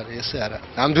არ არის, ესე არა.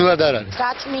 ნამდვილად არ არის.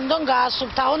 გაწმინდონ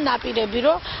გაასუფთავონ ნაპირები,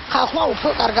 რომ ხალხმა უფრო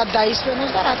კარგად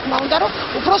დაისვენოს და რა თქმა უნდა, რომ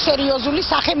უფრო სერიოზული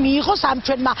სახე მიიღოს ამ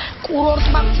ჩვენმა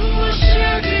კურორტმა.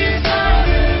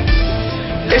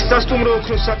 ეს სასტუმრო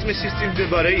ოქროს საწმისის წინ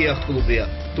მდებარე იახტ-კლუბია,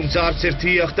 თუმცა არც ერთი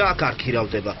იახტა აქ არ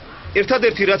ქირავდება.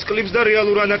 ერთადერთი რაც კლიპს და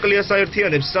რეალურ ანაკლიას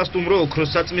აერთიანებს სასტუმრო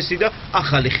ოქროს საწმისი და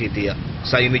ახალი ხიდია.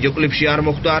 საიმიჯო კლიპში არ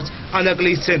მოხვდა არც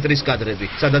ანაკლიის ცენტრის კადრები,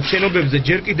 სადაც შენობებზე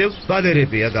ჯერ კიდევ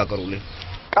ბანერებია გაკრული.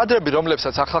 კადრები,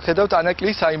 რომლებსაც ახლა ხედავთ,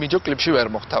 ანაკლიის საიმიჯო კლიპში ვერ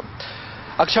მოხვდა.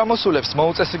 აქ ჩამოსულებს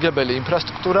მოუწესრიგებელი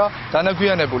ინფრასტრუქტურა,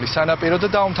 დანაგვიანებული სანაპირო და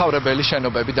დაუმთავრებელი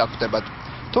შენობები დაგვდებათ.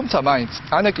 თუმცა მაინც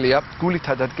ანაკლია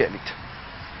გულითადად გელით.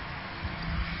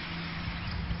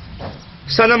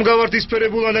 სანამ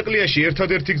გავარდისფერებულ ანაკლიაში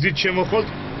ერთადერთი გზით შემოხვალთ,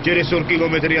 ჯერ ეს 2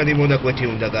 კილომეტრიანი მონაკვეთი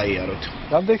უნდა გაიაროთ.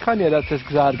 რამდენი ხანია რაც ეს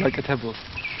გზა არ გაკეთებულა?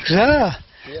 გზა?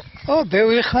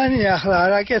 ბევრი ხანია, ახლა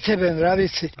არ აკეთებენ, რა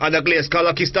ვიცი. ანაკლიას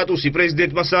ქალაქის სტატუსი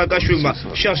პრეზიდენტმა სააკაშვილმა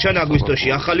შარშან აგვისტოში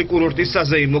ახალი კურორტის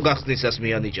საზეიმო გახსნისას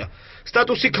მიანიჭა.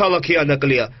 სტატუსი ქალაქი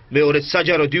ანაკლია, მეორეც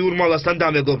საჯარო დიურმალასთან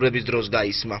დამეგობრების დროს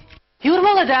გაისმა.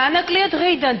 იურმალა და ანაკლია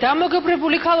დღეიდან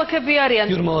დამეგობრებული ქალაქები არიან.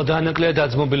 იურმალა და ანაკლია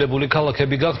დაძმობილებული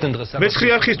ქალაქები გახდნენ დღეს. მეცხრე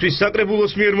არხისთვის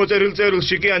საკრებულოს მიერ მოწერილ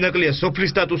წერილში კი ანაკლია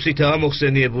სოფლის სტატუსითაა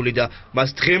მოხსენიებული და მას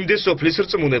დღემდე სოფლის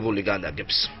რწმუნებული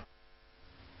განაგებს.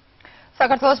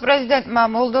 საქართველოს პრეზიდენტმა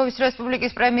მოლდოვის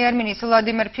რესპუბლიკის პრემიერ-მინისტრ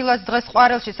ვლადიმერ ფილას დღეს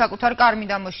ყვარელში საკუთარ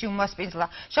კარ-მიდამოში უმასპინძლა.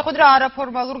 შეხვედრა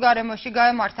არაფორმალურ გარემოში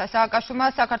გაემართა. სააკაშვილმა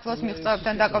საქართველოს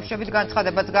მიღწევებთან დაკავშირებით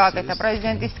განცხადებაც გააკეთა.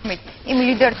 პრეზიდენტის თქმით, იმ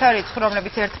ლიდერთა რიცხვ,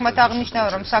 რომლებიც ერთხმად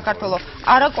აღნიშნავენ, რომ საქართველოს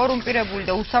არაკორუმპირებული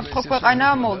და უსაფრთხო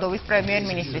ქვეყანაა, მოლდოვის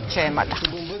პრემიერ-მინისტრით შეემატა.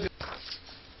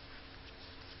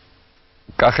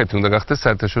 კახეთი უნდა გახდეს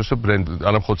საერთაშორისო ბრენდი,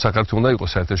 არა მხოლოდ საქართველოს უნდა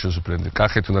იყოს საერთაშორისო ბრენდი.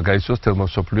 კახეთი უნდა გაიცნოს თელმა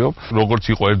მსოფლიომ, როგორც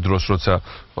იყო ერთ დროს, როცა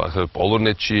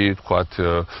პოლონეთში, თქვათ,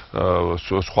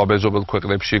 სხვა მეზობელ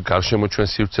ქვეყნებში გარშემო ჩვენ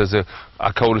სივრცეზე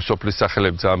აქაური სოფლის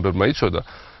სახელები ძალიან ბევრმა იცოდა.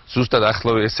 ზუსტად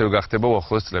ახლა ესევე გახდება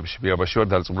უახლოეს წლებში. მიღებაში ვარ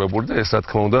დარწმუნებული და ეს რა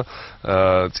თქმა უნდა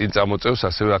წინ წამოწევს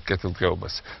ასევე აქ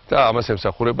კეთილდღეობას. და ამას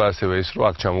ემსახურება ასევე ის, რომ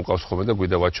აქ ჩამოყავს ხოლმე და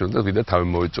გვიდა ვაჩვენოთ და გვიდა თავი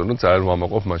მოვიწონოთ, ძალიან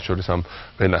ვამაყობ მათ შორის ამ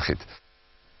ვენახით.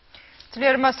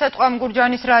 ძლიერმა სეტყვამ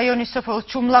გურჯაანის რაიონის სოფელ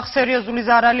ჩუმლახ სერიოზული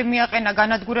ზარალი მიაყენა.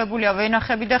 განადგურებულია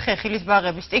ვენახები და ხეხილის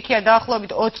ბაღები. სტიქია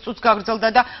დაახლოებით 20 წუთს გაგრძელდა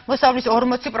და მოსავლის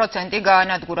 40%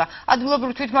 გაანადგურა.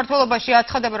 ადგილობრივ თვითმმართველობაში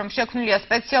აცხადება, რომ შექმნილია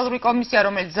სპეციალური კომისია,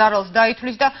 რომელიც ზარალს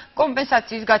დაითვლის და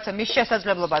კომპენსაციის გაცემის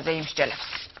შესაძლებლობაზე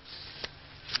იმსჯელებს.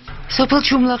 სოფელ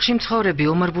ჩუმლახში მცხოვრები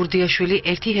ომარ ბურდიაშვილი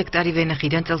 1 ჰექტარი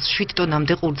ვენახიდან წელს 7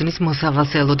 ტონამდე ყურძნის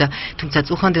მოსავალს ელოდა, თუმცა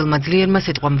წუხანდელმა ძლიერმა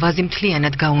სეტყვამ ვაზი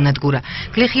მთლიანად გაუნადგურა.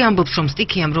 გლეხი ამბობს, რომ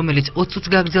სტიქიამ, რომელიც 20 წუთს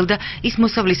გაგრძელდა, ის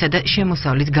მოსავლისა და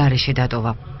შემოსავლის გარეშე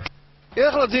დატოვა.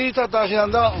 ეხლა ძირითადად აღიან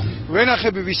და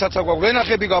ვენახები ვისაც აქვს,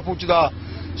 ვენახები გაფუჭდა.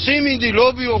 სიმინდი,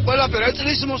 ლობიო, ყველაფერი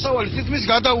წლის მოსავალი თითქმის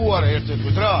გადაუარა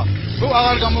ერთ-ერთად რა. ნუ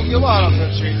აღარ გამოგიება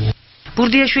არაფერში.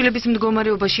 ბურდიაშვილების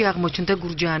მდგომარეობაში აღმოჩნდა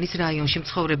გურჯაანის რაიონში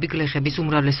მცხოვრები გლეხების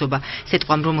უმრავლესობა.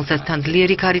 სეტყვამ, რომელსაც თან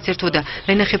ძლიერი ქარიც ერთოდა,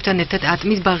 ვენახებთან ერთად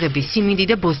ატმის ბაღები, სიმინდი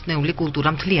და ბოსტნეული კულტურა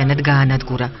მთლიანად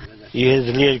გაანადგურა. ეს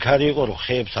ძლიერი ქარი იყო, რომ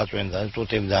ხეებს აწვენდა,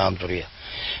 წუთემ დაამწვრია.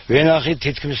 ვენახი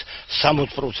თითქმის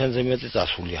 60%-ზე მეტი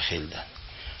წასულია ხელიდან.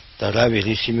 და რა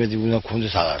ვიცი, იმედი უნდა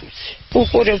გქონდეს აღარ ვიცი.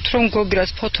 უყურებთ, რომ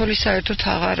გოგრას ფოთოლი საერთოდ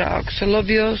აღარ აქვს,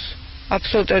 ლობიოს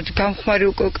აბსოლუტურად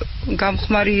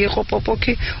გამხმარი იყო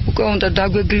პოპოკი, უკვე უნდა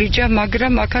დაგვეგლიჯა,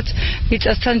 მაგრამ აქაც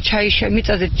მიწასთან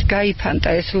მიწაზე გაიფანტა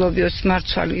ეს ლობიოს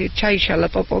მარცვალი, ჩაიშალა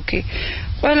პოპოკი.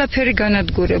 ყველაფერი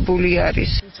განადგურებული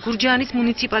არის. გურჯაანის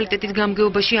მუნიციპალიტეტის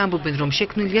გამგეობაში ამბობენ, რომ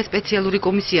შექმნილია სპეციალური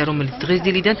კომისია, რომელიც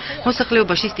დღესდილიდან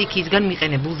მოსახლეობაში სტიქიისგან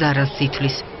მიყენებულ ზარალს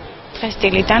ითვლის.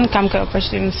 დღესდილიდან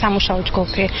გამგეობაში სამუშაო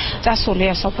ჯგუფი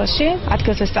წასულია სოფელში,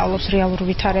 ადგილზე სწავლობს რეალურ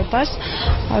ვითარებას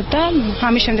და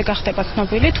ამის შემდეგ გახდება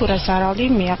ცნობილი, თუ რა ზარალი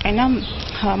მიაყენა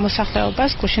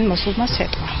მოსახლეობას გუშინ მოსულმა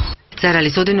სეტყვა.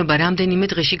 ზარალის ოდენობა რამდენიმე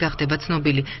დღეში გახდება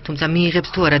ცნობილი, თუმცა მიიღებს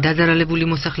თუ არა დაზარალებული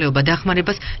მოსახლეობა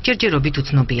დახმარებას, ჯერჯერობით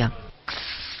უცნობია.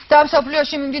 და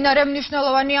მსოფლიოში მიმდინარე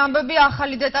მნიშვნელოვანი ამბები,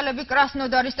 ახალი დეტალები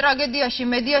კრასნოდარის ტრაგედიაში,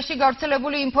 მედიაში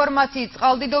გავრცელებული ინფორმაციით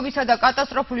წყალდიდობისა და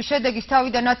კატასტროფული შედეგის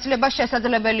თავიდან აცილება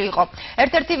შესაძლებელი იყო.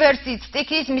 ერთ-ერთი ვერსიით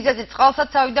სტიქიის მიზეზი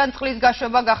წყალსაცავიდან წყლის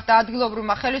გაშვება გახდა.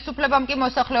 ადგილობრივმა ხელისუფლებამ კი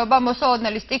მოსახლეობა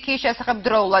მოსაოდნელი სტიქიის შესახებ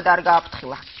დროულად არ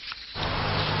გააფრთხილა.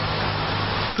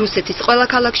 რუსეთის ყველა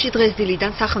ქალაქში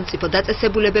დღესდილიდან სახელმწიფო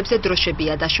დაწესებულებებზე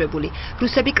დროშებია დაშვებული.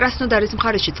 რუსები კრასნოდარის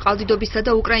მხარეში წყალდიდობისა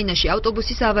და უკრაინაში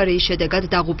ავტობუსის ავარიის შედეგად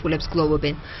დაღუპულებს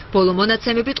გლოვობენ. ბოლო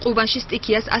მონაცემებით ყუბანში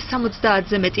სტიქიას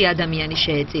 170-ზე მეტი ადამიანი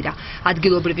შეეწირა.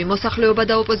 ადგილობრივი მოსახლეობა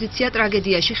და ოპოზიცია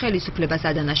ტრაგედიაში ხელისუფლებას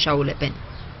ადანაშაულებენ.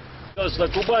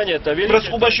 Ბრას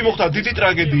ყუბანში მოხდა დიდი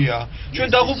ტრაგედია. ჩვენ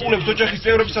დაღუპულებს ოჯახის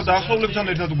წევრებსა და ახლობლებთან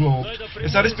ერთად გლოვობთ.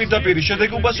 ეს არის პირდაპირი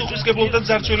შედეგი უბასუხისმგებლობიდან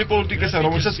ძარცველი პოლიტიკისა,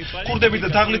 რომელსაც ქურდები და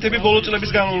თაღლითები ბოლო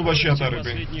წლების განმავლობაში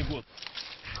ატარებენ.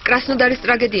 კრასნოდარის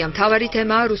ტრაგედია მთავარი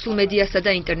თემაა რუსულ მედიასა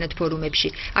და ინტერნეტ ფორუმებში.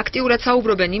 აქტიურად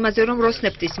საუბრობენ იმაზე, რომ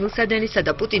როსნეფტის, მილსადენისა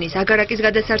და პუტინის აგარაკის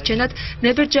გადასარჩენად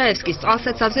ნებერჯაევსკის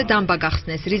წყალსაცავზე დამბა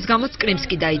გახსნეს, რის გამოც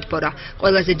კრიმსკი დაიტბორა.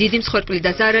 ყველაზე დიდი მსხვერპლი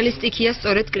და ზარალი სტიქია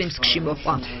სწორედ კრიმსკში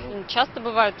მოჰყვა.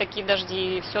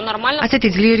 ასეთი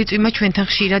ძლიერი წვიმა ჩვენთან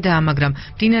ხშირადაა, მაგრამ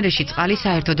მდინარეში წყალი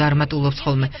საერთოდ არ მატულობს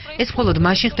ხოლმე. ეს მხოლოდ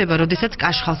მაშინ ხდება, როდესაც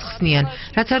კაშხალს ხსნიან.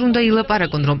 რაც არ უნდა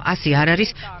ილაპარაკონ, რომ ასე არ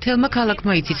არის, მთელმა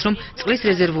ქალაქმა იცის, რომ წყლის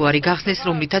რეზერვუარი გახსნეს,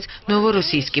 რომლითაც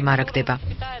ნოვოროსიისკი მარაგდება.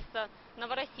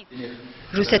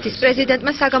 რუსეთის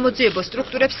პრეზიდენტმა საგამოძიებო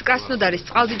სტრუქტურებს კრასნოდარის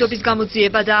წყალდიდობის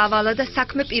გამოძიება დაავალა და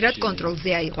საქმე პირად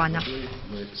კონტროლზე აიყვანა.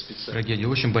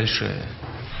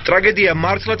 ტრაგედია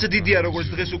მართლაც დიდია, როგორც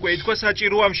დღეს უკვე ითქვა,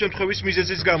 საჭიროა ამ შემთხვევის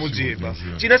მიზეზის გამოძიება.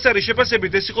 წინასწარი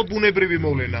შეფასებით ეს იყო ბუნებრივი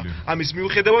მოვლენა. ამის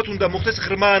მიუხედავად უნდა მოხდეს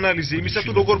ღრმა ანალიზი იმისა,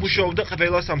 თუ როგორ მუშაობდა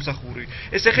ყველა სამსახური.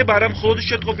 ეს ეხება არა მხოლოდ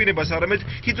შეტყობინებას, არამედ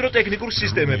ჰიდროტექნიკურ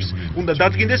სისტემებს. უნდა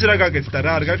დადგინდეს რა გაკეთდა,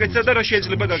 რა არ გაკეთდა და რა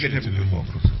შეიძლება გაკეთებულიყო.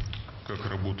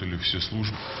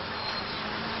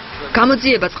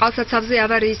 გამოძიება წყალსაცავზე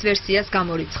ავარიის ვერსიას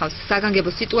გამორიცხავს.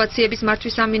 საგანგებო სიტუაციების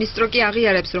მართვის სამინისტრო კი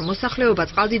აღიარებს, რომ მოსახლეობა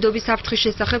წყალდიდობის საფრთხის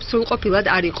შესახებ სრულყოფილად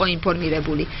არ იყო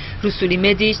ინფორმირებული. რუსული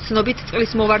მედიის ცნობით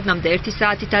წყლის მოვარდნამდე 1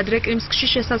 საათით ადრე კრიმსკში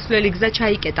შესასვლელი გზა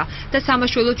ჩაიკეტა და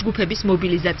სამაშველო ჯგუფების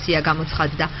მობილიზაცია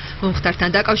გამოცხადდა. მომხდართან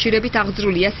დაკავშირებით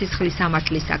აღძრულია სისხლის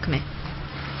სამართლის საქმე.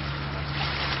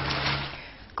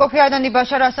 კოფი ანანი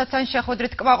ბაშარ ასადთან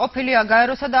შეხვედრით კმაყოფილია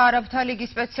გაეროსა და არაბთა ლიგის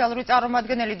სპეციალური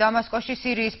წარმომადგენელი დამასკოში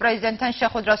სირიის პრეზიდენტთან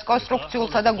შეხვედრას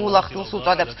კონსტრუქციულსა და გულახდილს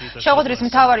უწოდებს. შეხვედრის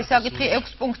მთავარი საკითხი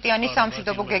 6 პუნქტიანი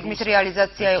სამშვიდობო გეგმის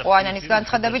რეალიზაცია იყო. ანანის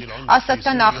განცხადებით,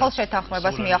 ასადთან ახალ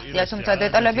შეთანხმებას მიაღწია, თუმცა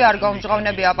დეტალები არ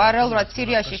გაუმჟღავნებია. პარალელურად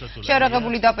სირიაში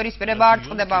შეერაღებული დაპირისპირება არ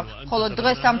წყდება, ხოლო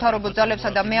დღეს სამთავრობო ძალებსა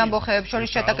და მეამბოხეებს შორის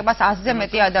შეტაკებას 100-ზე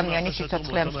მეტი ადამიანი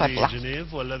სიცოცხლე ემსხვერპლა.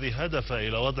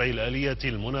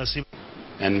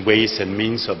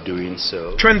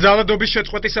 ჩვენ ძალადობის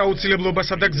შეწყვეტის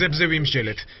აუცილებლობასა და გზებზე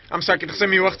ვიმსჯელეთ. ამ საკითხზე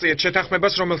მივაღწიეთ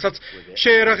შეთანხმებას, რომელსაც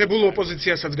შეერაღებულ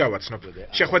ოპოზიციასაც გავაცნობ.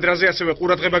 შეხვედრაზე ასევე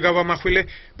ყურადღება გავამახვილე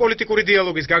პოლიტიკური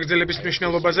დიალოგის გაგრძელების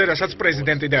მნიშვნელობაზე, რასაც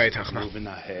პრეზიდენტი დაეთანხმა.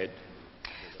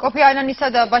 კოფი ანანისა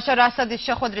და ბაშარ ასადის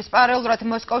შეხვედრის პარალელურად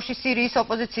მოსკოვში სირიის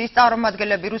ოპოზიციის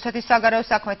წარმომადგენლები რუსეთის საგარეო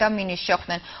საქმეთა მინისტრს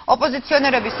შეხვდნენ.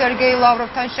 ოპოზიციონერები სერგეი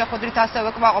ლავროვთან შეხვედრით ასევე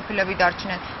კმაყოფილები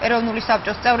დარჩნენ. ეროვნული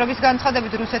საბჭოს წევრების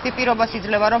განცხადებით რუსეთი პირობას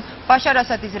იძლევა, რომ ბაშარ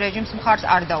ასადის რეჟიმს მხარს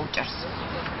არ დაუჭერს.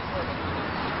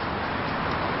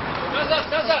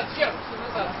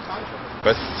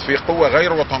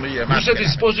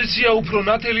 რუსეთის პოზიცია უფრო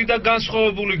ნათელი და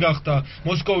განსხვავებული გახდა.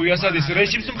 მოსკოვი ასადის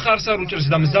რეჟიმს მხარს არ უჭერს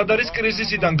და მზად არის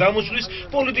კრიზისიდან გამოსვლის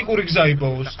პოლიტიკური გზა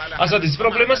იპოვოს. ასადის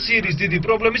პრობლემა სირიის დიდი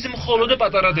პრობლემის მხოლოდ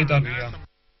პატარა დეტალია.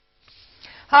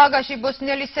 ჰააგაში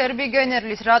ბოსნიელი სერბი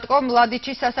გენერლის რატკო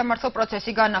მლადიჩის სასამართლო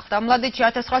პროცესი განახლდა. მლადიჩი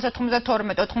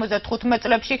 1992-95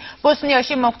 წლებში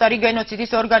ბოსნიაში მომხდარი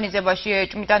გენოციდის ორგანიზებაში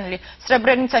ეჭვმიტანილი.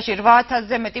 სრებრენიცაში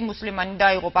 8000-ზე მეტი მუსლიმანი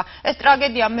დაიღუპა. ეს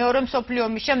ტრაგედია მეორე მსოფლიო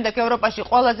ომის შემდეგ ევროპაში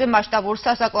ყველაზე მასშტაბურ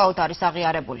სასაკლაოდ არის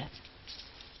აღიარებული.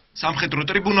 სამხედრო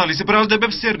ტრიბუნალის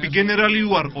ბრალდებებს სერბი გენერალი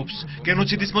უარყოფს.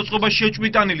 გენოციდის მოწყობაში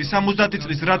ეჭვმიტანილი 70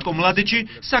 წლის რატკო მლადიჩი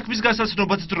საქმის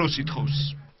გასაცნობად დროს ითხოვს.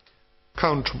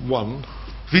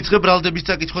 ვიწყე ბრალდების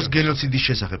წაკითხოს გენოციდის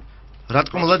შესახებ.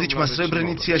 რატკო მლადიჩმა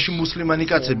სრებრენიციაში მუსლიმანი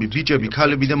კაცები, ბიჭები,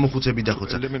 ქალები და მოხუცები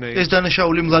დახოცა. ეს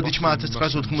დანაშაული მლადიჩმა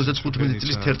 1995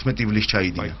 წლის 11 ივლისს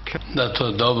ჩაიდინა.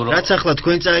 რაც ახლა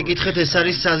თქვენ წაიკითხეთ, ეს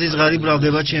არის საზიზღარი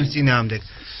ბრალდება ჩემს წინააღმდეგ.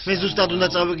 მე ზუსტად უნდა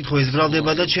წავეკითხო ეს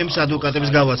ბრალდება და ჩემს ადვოკატებს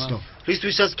გავაცნო,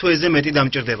 რისთვისაც თვეზე მეტი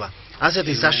დამჭირდება.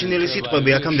 ასეთი საშინელი სიტყვები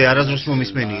აქამდე არასდროს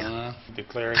მომისმენია.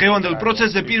 დღევანდელ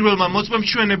პროცესზე პირველმა მოწმემ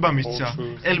ჩვენება მისცა.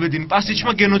 ელვედინ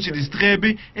პასიჩმა გენოციდის დღეები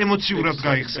ემოციურად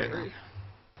გაიხსენა.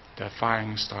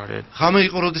 ღამე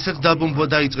იყო, როდესაც დაბომბვა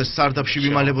დაიწყეს სარდაფში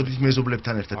ვიმალებოდით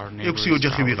მეზობლებთან ერთად. 6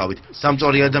 ოჯახი ვიყავით.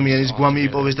 დამწვარი ადამიანის გვამი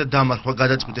იპოვეს და დამარხვა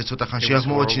გადაწყვიტეს ცოტა ხანში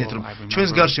აღმოვაჩინეთ, რომ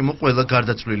ჩვენს გარშემო ყველა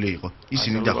გარდაცვლილი იყო.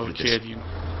 ისინი დახვრიტეს.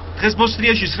 დღეს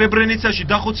ბოსნიაში სრებრენიცაში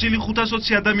დახოცილი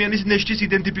 500 ადამიანის ნეშტის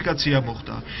იდენტიფიკაცია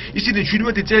მოხდა. ისინი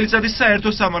 17 წელიწადის საერთო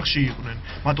სამარხში იყვნენ.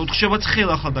 მათ 4 შევაც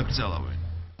ხელახლა დაკრძალავენ.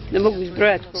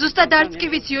 ზუსტად არც კი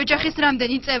ვიცი ოჯახის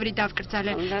რამდენი წევრი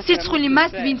დავკრძალენ. სირცხული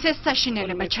მას, ვინც ეს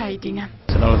საშინელება ჩაიდინა.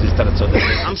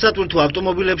 ამ სატვირთო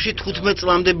ავტომობილებში 15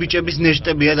 წლამდე ბიჭების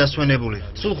ნეშტებია დასვენებული.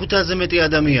 სულ 500-ზე მეტი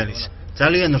ადამიანის.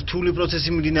 ძალიან რთული პროცესი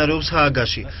მიმდინარეობს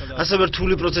ჰააგაში. ასევე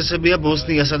რთული პროცესებია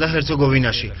ბოსნიასა და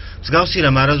ჰერცეგოვინაში. მსგავსი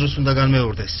რამ არასდროს უნდა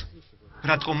განმეორდეს.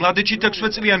 რატკო მლადიჩი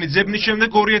 6 წლიანი ძებნის შემდეგ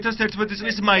 2011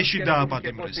 წლის მაისში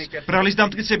დააპატიმრეს. ბრალის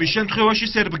დამტკიცების შემთხვევაში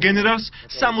სერბ გენერალს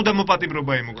სამუდამო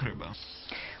პატიმრობა ემუქრება.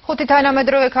 5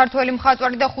 თანამედროვე ქართველი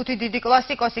მხატვარი და 5 დიდი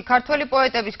კლასიკოსი ქართველი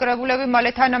პოეტების კრებულები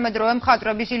მალე თანამედროვე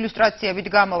მხატვრების ილუსტრაციებით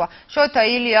გამოვა. შოთა,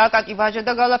 ილია, აკაკი, ვაჟა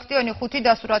და გალაქტიონი 5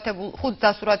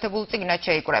 დასურათებულ წიგნად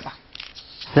შეიკრება.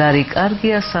 ზარი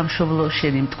კარგია სამშობლო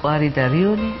შენი მტკვარი და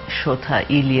რიონი, შოთა,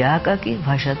 ილია, აკაკი,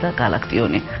 ვაჟა და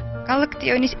გალაქტიონი.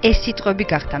 გალაქტიონის ეს სიტყვები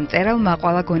გახდა მწერალ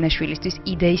მაყვალა გონაშვილისთვის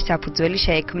იდეის საფუძველი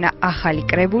შეექმნა ახალი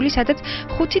კრებული, სადაც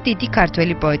 5 დიდი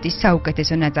ქართველი პოეტის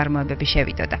საუკეთესო ნაწარმოებები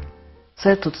შევიდოდა.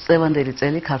 საერთოდ წლევანდელი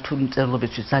წელი ქართული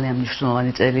მწერლობისთვის ძალიან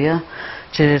მნიშვნელოვანი წელია.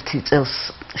 ჯერ ერთი წელს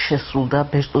შესრულდა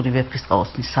ბერძნული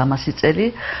ვეფხისტყაოსნის 300 წელი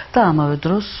და ამავე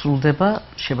დროს სრულდება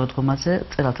შემოდგომაზე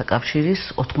წელთა კავშირის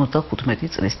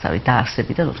 95 წლისთავი,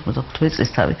 დაარსებიდან 95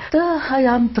 წლისთავი. და აი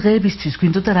ამ დღეებისთვის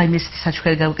გვინდოდა რაიმე ისეთი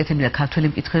საჩუქარი გაუკეთებინა ქართველი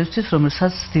მკითხველისთვის,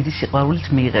 რომელსაც დიდი სიყვარულით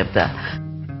მიიღებდა.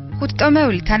 5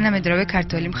 ტომეული თანამედროვე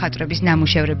ქართველი მხატვრების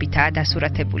ნამუშევრებითაა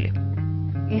დასურათებული.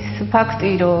 ის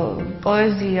ფაქტი, რომ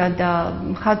პოეზია და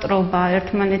მხატვრობა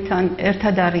ერთმანეთთან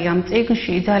ერთად არის ამ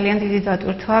წიგნში, ძალიან დიდი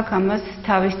დატვირთვა აქვს ამას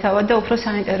თავისთავად და უფრო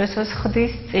საინტერესოს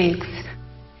ხდის წიგნს.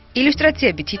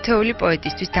 ილუსტრაციები თითოეული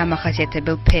პოეტისთვის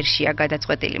დამახასიათებელ ფერშია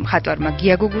გადაწყვეტილი. მხატვარმა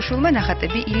გია გუგუშვილმა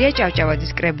ნახატები ილია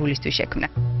ჭავჭავაძის კრებულისთვის შექმნა.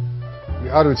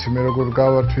 არ ვიცი მე როგორ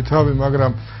გავარჩი თავი,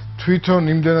 მაგრამ თვითონ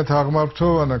იმდენად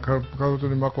აღმართოვანა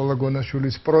ქართული მაყვალა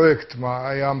გონაშვილის პროექტმა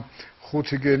აი ამ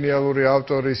 5 გენიალური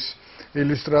ავტორის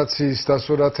ილუსტრაციის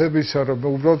დასურათებისა, რომ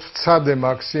უბრალოდ ვცადე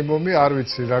მაქსიმუმი, არ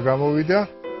ვიცი რა გამოვიდა.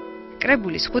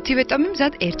 კრებულის 5-ვე ტომი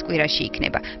მზად ერთ კვირაში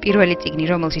იქნება. პირველი წიგნი,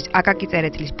 რომელშიც აკაკი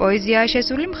წერეთლის პოეზიაა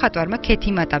შესული, მხატვარმა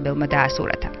ქეთი მატაბელმა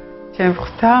დაასურათა.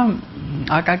 შემხვდა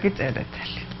აკაკი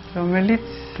წერეთელი, რომელიც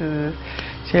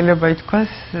შეიძლება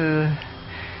ითქვას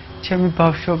ჩემი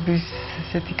ბავშვობის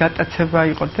ესეთი გატაცება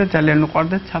იყო და ძალიან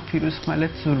უყვარდა ცაფირუს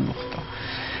ხმალეთ ზურმუხტო.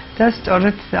 და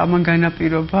სწორედ ამან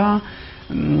განაპირობა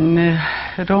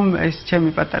რომ ეს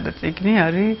ჩემი პატარა წიგნი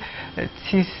არის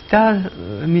ცის და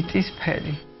მიწის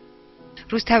ფერი.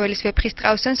 რუსთაველის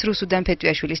ვეფხისტყაოსანს რუსუდან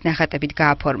ფეტვიაშვილის ნახატებით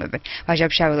გააფორმებენ.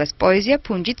 ვაჟა-ფშაველას პოეზია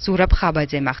ფუნჯით ზურაბ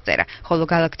ხაბაძემ აღწერა, ხოლო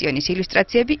გალაქტიონის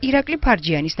ილუსტრაციები ირაკლი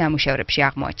ფარჯიანის ნამუშევრებში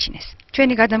აღმოაჩინეს.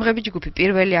 ჩვენი გადამღები ჯგუფი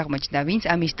პირველი აღმოჩნდა, ვინც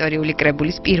ამ ისტორიული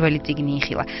კრებულის პირველი წიგნი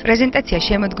იხილა. პრეზენტაცია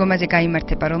შემოდგომაზე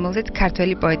გაიმართება, რომელზეც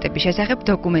ქართველი პოეტების შესახებ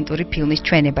დოკუმენტური ფილმის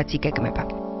ჩვენებაც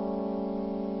იგეგმება.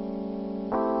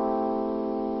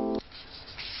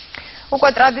 უკვე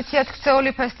ტრადიციად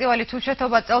ქცეული ფესტივალი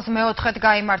თუშეთობა წელს მე-4-ად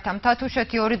გაიმართა. მთა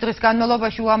თუშეთი 2 დღის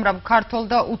განმავლობაში უამრავ ქართველ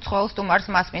და უცხოელ სტუმარს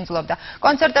მასპინძლობდა.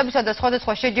 კონცერტებისა და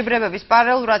სხვადასხვა შეჯიბრებების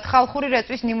პარალელურად ხალხური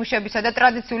რეწვის ნიმუშებისა და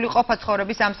ტრადიციული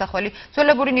ყოფა-ცხოვრების ამსახველი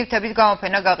ძველებური ნივთების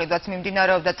გამოფენა გაყიდვაც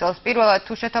მიმდინარეობდა წელს. პირველად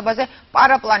თუშეთობაზე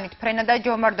პარაპლანით ფრენა და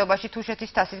ჯომარდობაში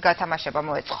თუშეთის თასის გათამაშება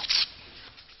მოეწყო.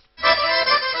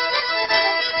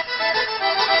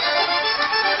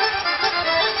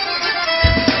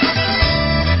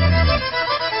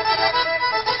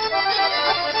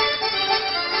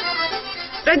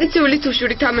 ტრადიციული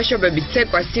თუშური თამაშობებით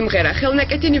ცეკვა, სიმღერა,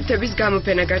 ხელნაკეთი ნივთების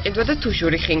გამოფენა გაყიდვა და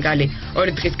თუშური ხინგალი.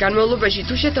 2 დღის განმავლობაში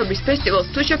თუშეთობის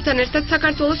ფესტივალს თუშებთან ერთად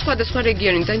საქართველოს სხვადასხვა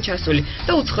რეგიონიდან ჩასული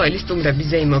და უცხოელი სტუმრები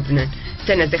ზეიმობდნენ.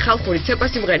 სცენაზე ხალხური ცეკვა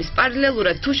სიმღერის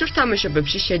პარალელურად თუშურ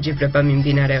თამაშობებში შეჯიბრება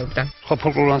მიმდინარეობდა. ხო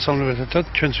ფოლკლორულ ანსამბლებთან ერთად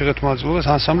ჩვენ ვიღებთ მოაწილეობას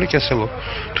ანსამბლი კესელო.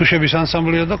 თუშების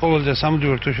ანსამბლია და ყოველდღე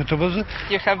სამდიურ თუშეთობაზე.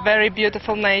 You have very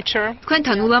beautiful nature.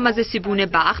 თქვენთან ულამაზესი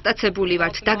ბუნება, აღტაცებული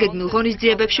ვართ, დაგეგმილ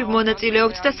ღონისძიებებში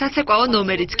მონაწილეობთ და საცეკვაო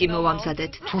ნომერიც კი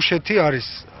მოვამზადეთ. თუშეთი არის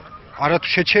არათუ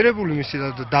შეჩერებული მისი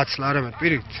დაცლა, არამედ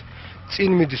პირიქით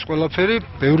წინ მიდის ყველაფერი,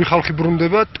 ბევრი ხალხი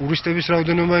ბრუნდება, ტურისტების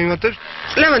რაოდენობა იმატებს.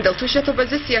 წლევანდელ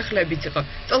თუშეთობაზე სიახლეებიც იყო.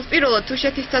 წელს პირველად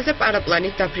თუშეთის თასზე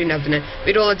პარაპლანით დაფრინავდნენ.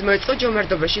 პირველად მოეწყო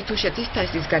ჯომარდობაში თუშეთის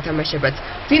თასის გათამაშებაც.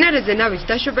 მდინარეზე ნავის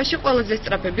დაშვებაში ყველაზე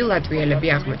სწრაფები ლატვიელები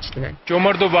აღმოჩნდნენ.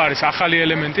 ჯომარდობა არის ახალი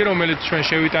ელემენტი, რომელიც ჩვენ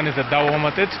შევიტანეთ და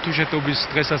დავამატეთ თუშეთობის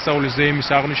დღესასწაულის ზეიმის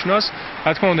აღნიშვნას.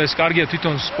 რა თქმა უნდა, ეს კარგია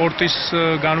თვითონ სპორტის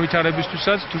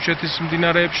განვითარებისთვისაც თუშეთის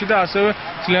მდინარეებში და ასევე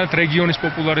ძლიერ რეგიონის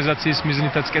პოპულარიზაციის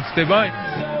მიზნითაც კეთდება.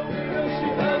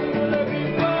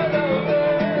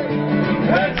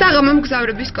 საღამო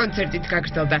მგზავრების კონცერტით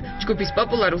გაგრძელდა. ჯგუფის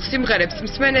პოპულარულ სიმღერებს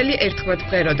მსმენელი ერთხმად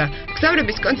მღეროდა.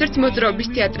 მგზავრების კონცერტს მოძრაობის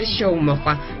თეატრის შოუ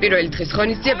მოჰყვა. პირველი დღის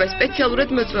ღონისძიება სპეციალურად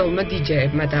მოწვეულმა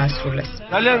დიჯეებმა დაასრულეს.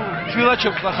 ძალიან შვილად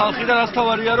შეხვდა ხალხი და რაც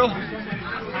თავარია, რომ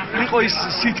იყო ის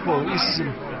სითბო, ის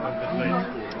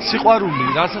სიყვარული,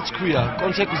 რასაც ქვია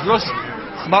კონცერტის დროს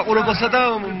მაყურებელსა და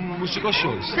მუსიკოს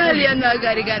შორის. ძალიან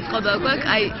მაგარი განწყობა გვაქვს,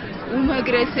 აი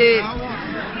უმაგრესი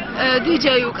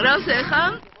დიჯეი უკრავს ახლა.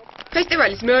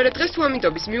 ფესტივალის მეორე დღეს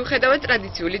უამინდობის მიუხედავად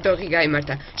ტრადიციული დოღი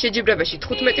გაიმართა. შეჯიბრებაში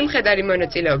 15 მხედარი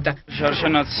მონაწილეობდა.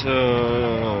 შარშანაც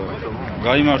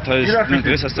გაიმართა ეს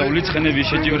დღესასწაული ცხენების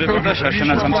შეჯიბრება და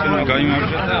შარშანაც ამ ცხენები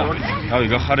გაიმართა და რავი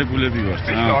გახარებულები ვართ.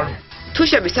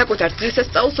 თუშები საკუთარ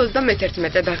დღესასწაულს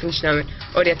 31-ად აღნიშნავენ.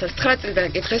 2009 წლიდან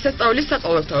კი დღესასწაულის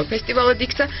საყოველთაო ფესტივალად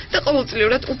იქცა და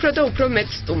ყოველწლიურად უფრო და უფრო მეტ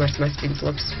სტუმარს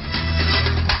მასპინძლობს.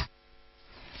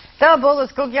 და ბოლოს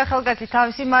გოგი ახალგაზრდა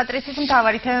თავისი მატრიცით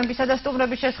მთავარი თემებისა და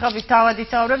სტუმრების შესახებ თავად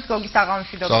ისაუბრებს. გოგი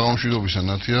საღამომშვიდობისა. საღამომშვიდობისა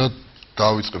ნათია.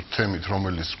 დავიწყებ თემით,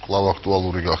 რომელიც კვლავ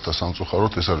აქტუალური გახდა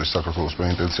სამწუხაროდ, ეს არის საქართველოს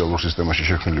პენიტენციალურ სისტემაში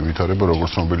შექმნილი ვითარება,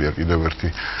 როგორც ცნობილია კიდევ ერთი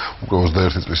უკვე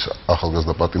 21 წლის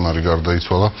ახალგაზრდა პატიმარი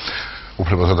გარდაიცვალა.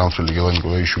 უფლებათა დამცველი გელანი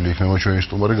კოდაიშვილი იქნება ჩვენი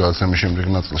სტუმარი გადაცემის შემდეგ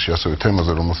ნაწილში ასევე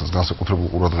თემაზე, რომელსაც განსაკუთრებულ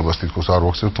ყურადღებას თითქოს არ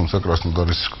ვახსენებთ, თუმცა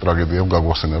კრასნოდარის ტრაგედიამ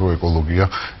გაგვახსენა, რომ ეკოლოგია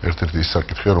ერთ-ერთი ის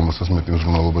საკითხია, რომელსაც მეტი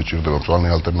მზრუნველობა ჭირდება. მწვანე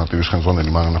ალტერნატივის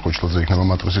ხელმძღვანელი მანანა ხოჭლაძე იქნება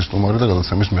მატრიცის სტუმარი და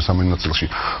გადაცემის მესამე ნაწილში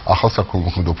ახალ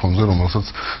საქველმოქმედო ფონდზე, რომელსაც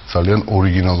ძალიან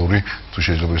ორიგინალური, თუ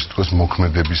შეიძლება ისე თქვას,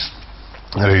 მოქმედების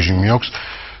რეჟიმი აქვს.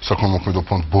 საქველმოქმედო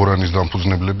ფონდ ბორანის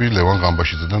დამფუძნებლები ლევან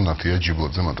ღამბაშიძე და ნათია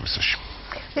ჯიბლაძე მატრიცაში.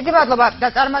 დიდი მადლობა და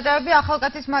წარმატებები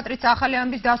ახალკაცის მატრიცა ახალი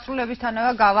ამბის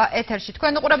დასრულებისთანავე გავა ეთერში.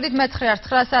 თქვენ უყურებდით მე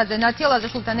 9 საათზე ნათია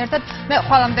ლაზაშვილთან ერთად. მე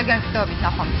ხვალამდე გენგდობით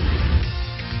ნახვამდის.